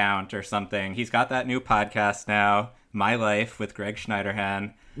Cameo account or something. He's got that new podcast now, My Life with Greg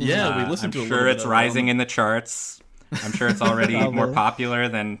Schneiderhan. Yeah, we listened I'm to a sure little bit it's of rising it. in the charts. I'm sure it's already Probably. more popular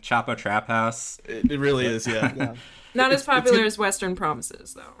than Chapo Trap House. It really is, yeah. Yeah. Not as popular as Western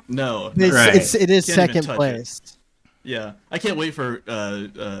Promises, though. No, It's, Right. it is Can't even second touch place. yeah. I can't wait for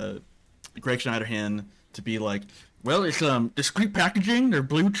Greg Schneiderhan to be like, well, it's discreet packaging. They're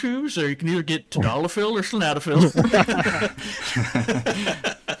Bluetooths, or you can either get Tadalafil or Sildenafil.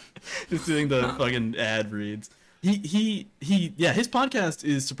 Just doing the fucking ad reads. Yeah, his podcast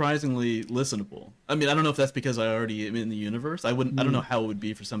is surprisingly listenable. I mean, I don't know if that's because I already am in the universe. I don't know how it would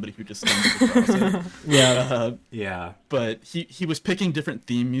be for somebody who just stumbled across it. Yeah. Yeah. But he was picking different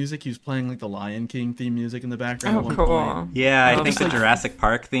theme music. He was playing like the Lion King theme music in the background. Oh, at one cool. point. Yeah, I Oh, think the like- Jurassic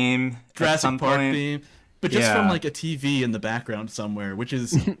Park theme. at Jurassic some Park point. theme, but just Yeah. from like a TV in the background somewhere, which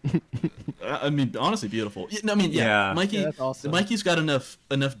is, I mean, honestly beautiful. I mean, Yeah. Mikey, Yeah, that's awesome. Mikey's got enough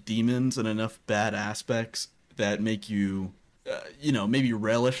demons and enough bad aspects that make you, maybe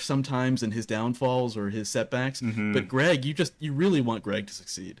relish sometimes in his downfalls or his setbacks. Mm-hmm. But Greg, you really want Greg to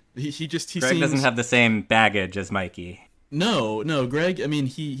succeed. He Greg seems, doesn't have the same baggage as Mikey. No, Greg. I mean,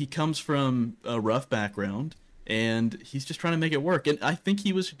 he comes from a rough background, and he's just trying to make it work. And I think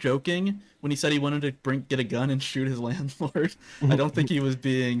he was joking when he said he wanted to get a gun and shoot his landlord. I don't think he was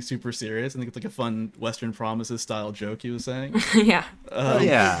being super serious. I think it's like a fun Western Promises style joke he was saying. Yeah.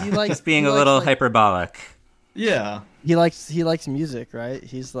 Yeah, he likes- just being he a likes, little like- hyperbolic. Yeah, He likes music, right?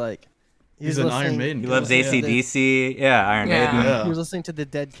 He's like he's an Iron Maiden. He guy. loves Yeah. AC/DC. Yeah, Iron Yeah. Maiden. Yeah. He was listening to the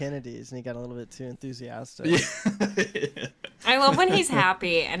Dead Kennedys, and he got a little bit too enthusiastic. Yeah. I love when he's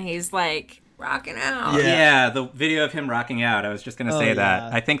happy and he's like rocking out. Yeah. Yeah, the video of him rocking out. I was just gonna Oh, say that. yeah.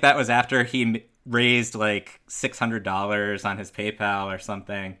 I think that was after he raised like $600 on his PayPal or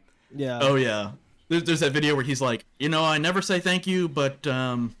something. Yeah. Oh yeah. There's that video where he's like, I never say thank you, but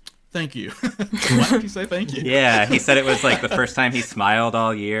thank you. Why don't you say thank you? Yeah, he said it was like the first time he smiled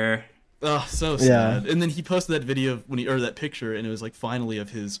all year. Oh, so sad. And then he posted that video of that picture, and it was like finally of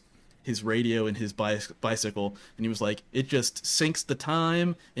his radio and his bicycle, and he was like, it just syncs the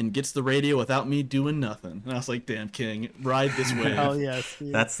time and gets the radio without me doing nothing. And I was like, damn, King, ride this wave. Hell yes.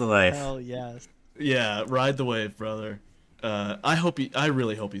 Dude. That's the life. Hell yes. Yeah, ride the wave, brother. I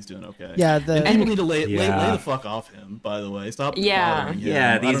really hope he's doing okay. Yeah. And people need to lay Yeah. the fuck off him, by the way. Stop Yeah. bothering him.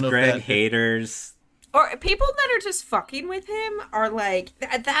 Yeah, I don't these know if Greg that- haters. Or people that are just fucking with him are like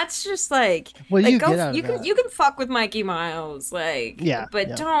that's just like What do like you go get out of you can that? you can fuck with Mikey Miles like Yeah, but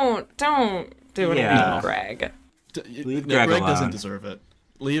yeah. don't do anything Yeah. with Greg. Leave No, Greg Greg alone. doesn't deserve it.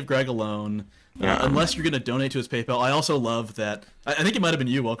 Leave Greg alone. Yeah. Unless you're going to donate to his PayPal. I also love that. I think it might have been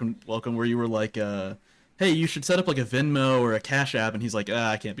you, welcome, where you were like, hey, you should set up like a Venmo or a Cash App. And he's like,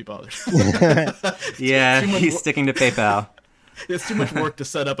 I can't be bothered. Yeah, Too much he's wo- sticking to PayPal. It's too much work to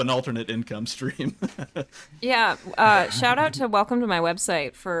set up an alternate income stream. Yeah, shout out to Welcome to my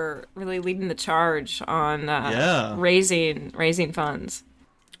website for really leading the charge on Yeah. raising funds.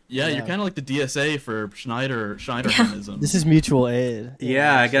 Yeah, you're kind of like the DSA for Schneidermanism. This is mutual aid.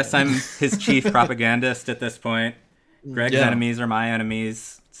 Yeah, I guess I'm his chief propagandist at this point. Greg's Yeah. enemies are my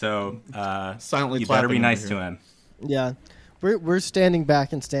enemies, so Silently you better be clapping nice over to here. him. Yeah. We're standing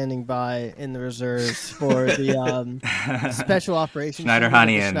back and standing by in the reserves for the special operations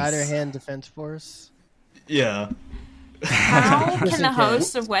Schneiderhanians. unit, the Schneiderhan Defense Force. Yeah. How can the okay.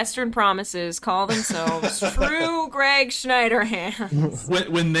 hosts of Western Promises call themselves True Greg Schneiderhan?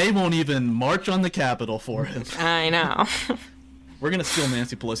 When they won't even march on the Capitol for him. I know. We're going to steal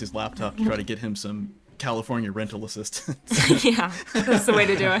Nancy Pelosi's laptop to try to get him some California rental assistance. Yeah, that's the way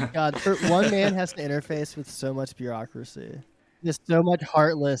to do it. God, one man has to interface with so much bureaucracy. Just so much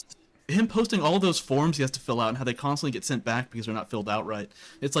heartless. Him posting all those forms he has to fill out and how they constantly get sent back because they're not filled out right.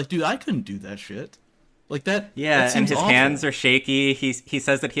 It's like, dude, I couldn't do that shit. Like that. Yeah, that and seems his awful. hands are shaky. He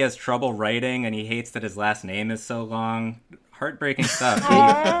says that he has trouble writing, and he hates that his last name is so long. Heartbreaking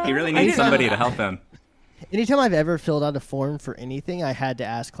stuff. He really needs somebody to help him. Anytime I've ever filled out a form for anything, I had to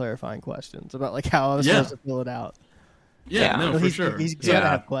ask clarifying questions about like how I was supposed to fill it out. Yeah, no, So for he's, sure. He's gotta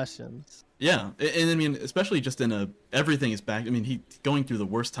have questions. Yeah, and I mean, especially just in everything is back. I mean, he's going through the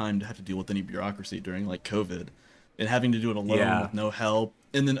worst time to have to deal with any bureaucracy during like COVID, and having to do it alone with no help,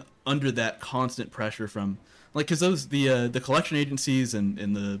 and then under that constant pressure from like because the collection agencies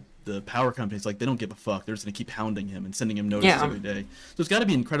and the power companies, like they don't give a fuck. They're just gonna keep hounding him and sending him notices every day. So it's got to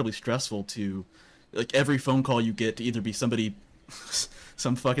be incredibly stressful to like every phone call you get to either be somebody,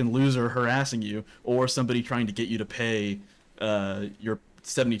 some fucking loser harassing you, or somebody trying to get you to pay your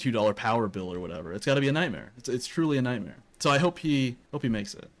 $72 power bill or whatever. It's got to be a nightmare. It's truly a nightmare. So I hope he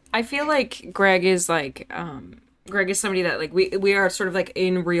makes it. I feel like Greg is somebody that like we are sort of like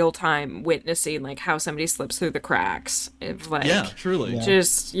in real time witnessing like how somebody slips through the cracks. If like truly.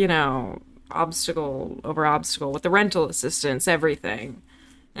 Just, obstacle over obstacle with the rental assistance, everything.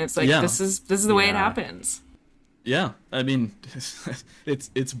 And it's like this is the way it happens. Yeah, I mean,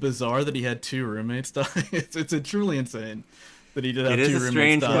 it's bizarre that he had two roommates die. It's truly insane that he did have two roommates die. It is a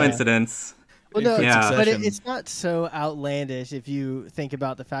strange coincidence. Well, no, but it's not so outlandish if you think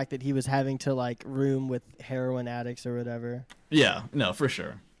about the fact that he was having to like room with heroin addicts or whatever. Yeah, no, for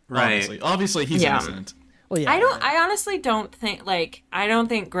sure. Right. Obviously he's innocent. Well, yeah. I honestly don't think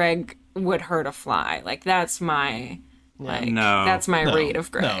Greg would hurt a fly. Like that's my that's my read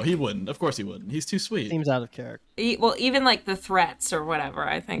of Greg. No, he wouldn't. Of course he wouldn't. He's too sweet. Seems out of character. Well, even like the threats or whatever,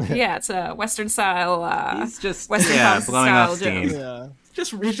 I think. Yeah, it's a Western style. He's just Western blowing off steam. Yeah. He's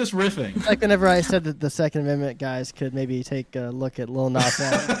just riffing. Like whenever I said that the Second Amendment guys could maybe take a look at Lil Nas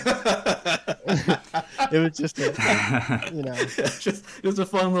X. It was just just a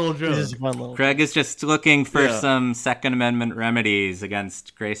fun little joke. Greg is just looking for some Second Amendment remedies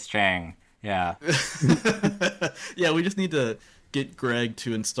against Grace Chang. Yeah. Yeah, we just need to get Greg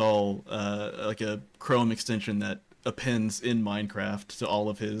to install like a Chrome extension that appends in Minecraft to all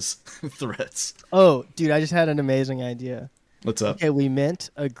of his threats. Oh, dude, I just had an amazing idea. What's up? Okay, we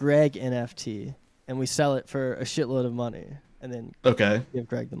mint a Greg NFT and we sell it for a shitload of money, and then give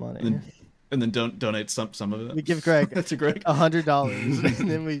Greg the money. And then donate some of it. We give Greg to Greg $100, and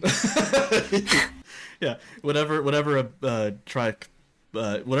then we whatever whatever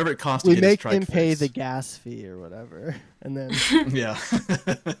it costs. We to get make his him pay fixed. the gas fee or whatever, and then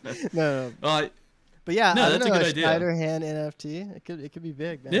no. But yeah, no, I don't that's know, a good idea. Schneiderhan NFT. It could be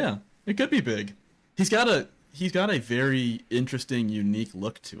big, man. Yeah, it could be big. He's got a very interesting, unique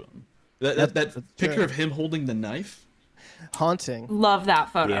look to him. That picture true. of him holding the knife, haunting. Love that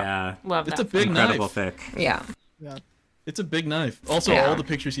photo. Yeah, love it's that. a big incredible knife. pic. Yeah. It's a big knife. Also, Yeah. all the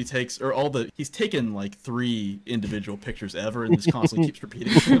pictures he takes, he's taken like 3 individual pictures ever, and just constantly keeps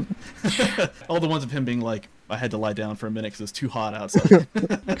repeating them. All the ones of him being like, I had to lie down for a minute because it's too hot outside.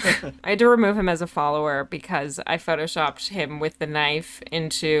 I had to remove him as a follower because I photoshopped him with the knife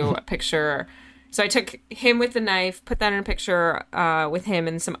into a picture. So I took him with the knife, put that in a picture with him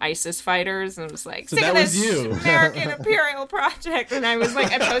and some ISIS fighters, and was like, So sick of that this was you. American Imperial Project. And I was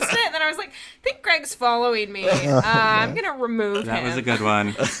like, I posted it, and then I was like, I think Greg's following me. I'm going to remove him. That was a good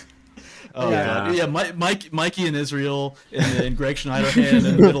one. Oh Yeah. god, yeah, Mikey in Israel and Greg Schneiderhan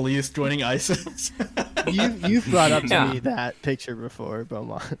in the Middle East joining ISIS. You've brought up to me that picture before,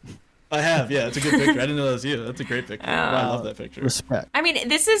 Beaumont. I have, yeah. It's a good picture. I didn't know that was you. That's a great picture. I love that picture. Respect. I mean,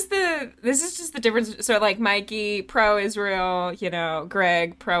 this is just the difference. So like Mikey pro Israel,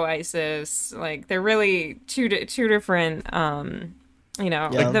 Greg pro ISIS. Like they're really two different. Like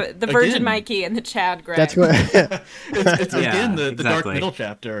the Virgin Again. Mikey and the Chad Greg. That's what. It's again the dark exactly. middle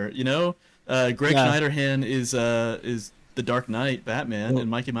chapter. Greg Schneiderhan is the Dark Knight, Batman, and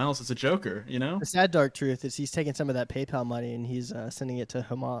Mikey Miles is a Joker. The sad dark truth is he's taking some of that PayPal money and he's sending it to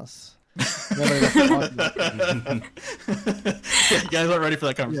Hamas. You guys aren't ready for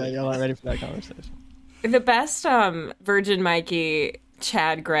that conversation. Yeah, y'all aren't ready for that conversation. The best Virgin Mikey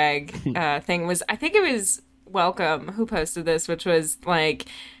Chad Greg thing was, I think it was Welcome who posted this, which was like,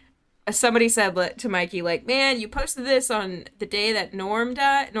 somebody said to Mikey, like, man, you posted this on the day that Norm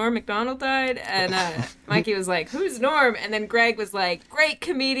MacDonald died, and Mikey was like, who's Norm? And then Greg was like, great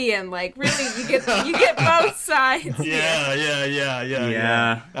comedian, like, really, you get both sides. Yeah.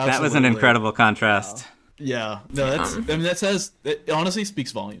 That was an Absolutely. incredible contrast. Yeah, no, that's. I mean, that says. It honestly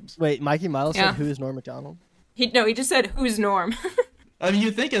speaks volumes. Wait, Mikey Miles Yeah. said, "Who is Norm Macdonald?" He just said, "Who's Norm?" I mean,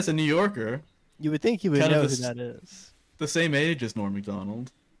 you think as a New Yorker, You would think he would Kind of know who this- that is. the same age as Norm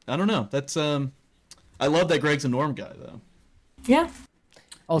Macdonald. I don't know. That's I love that Greg's a Norm guy though. Yeah.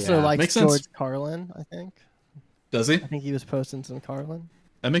 Also, Yeah. like Makes sense. George Carlin, I think. Does he? I think he was posting some Carlin.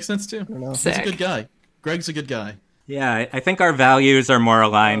 That makes sense too. I don't know. He's a Sick. good guy. Greg's a good guy. Yeah, I think our values are more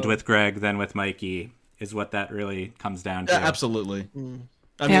aligned with Greg than with Mikey, is what that really comes down to. Yeah, absolutely. Mm.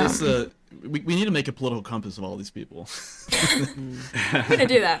 I mean, Yeah. it's we need to make a political compass of all these people. I'm gonna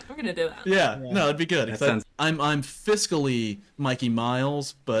do that. Yeah, no, it'd be good. That 'cause sounds- I'm fiscally Mikey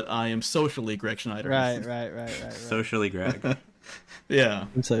Miles, but I am socially Greg Schneider. Right. Socially Greg. Yeah.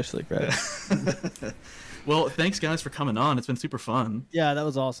 I'm socially great. Well, thanks guys for coming on. It's been super fun. Yeah, that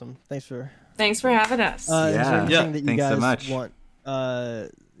was awesome. Thanks for. Thanks for having us. Is there Yeah. anything Yeah, that you thanks so guys much.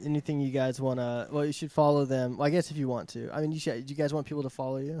 want? Anything you guys want to? Well, you should follow them. Well, I guess if you want to. I mean, you should. Do you guys want people to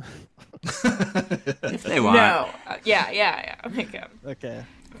follow you? If they want. No. Yeah. Okay. Okay.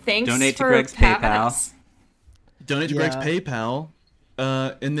 Thanks Donate to for Greg's having PayPal. us. Donate to Greg's Yeah. PayPal.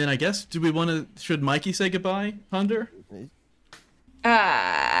 And then I guess, do we want to? Should Mikey say goodbye, Hunter?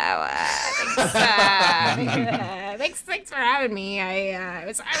 Thanks for having me. I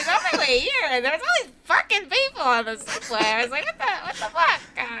was on my way here, and there was all these fucking people on the subway. I was like, what the fuck?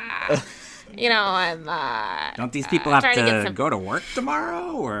 I'm Don't these people have trying to get to some- go to work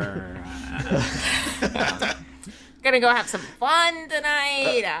tomorrow, or gonna go have some fun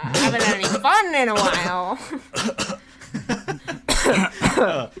tonight. Haven't had any fun in a while.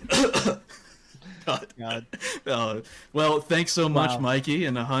 God. Well, thanks so much, Wow. Mikey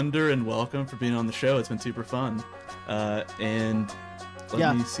and Hunter, and welcome for being on the show. It's been super fun. And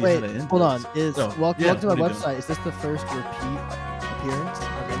let me see Wait. how to end Hold this. on. Is Oh, welcome yeah, to my what are you doing? website? Is this the first repeat appearance?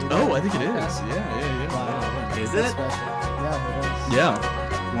 Of anybody? Oh, I think it is. Okay. Yeah. Wow. is That's it? special. Yeah, it is.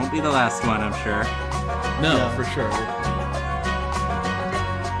 Yeah. Won't be the last one, I'm sure. No, Yeah. for sure.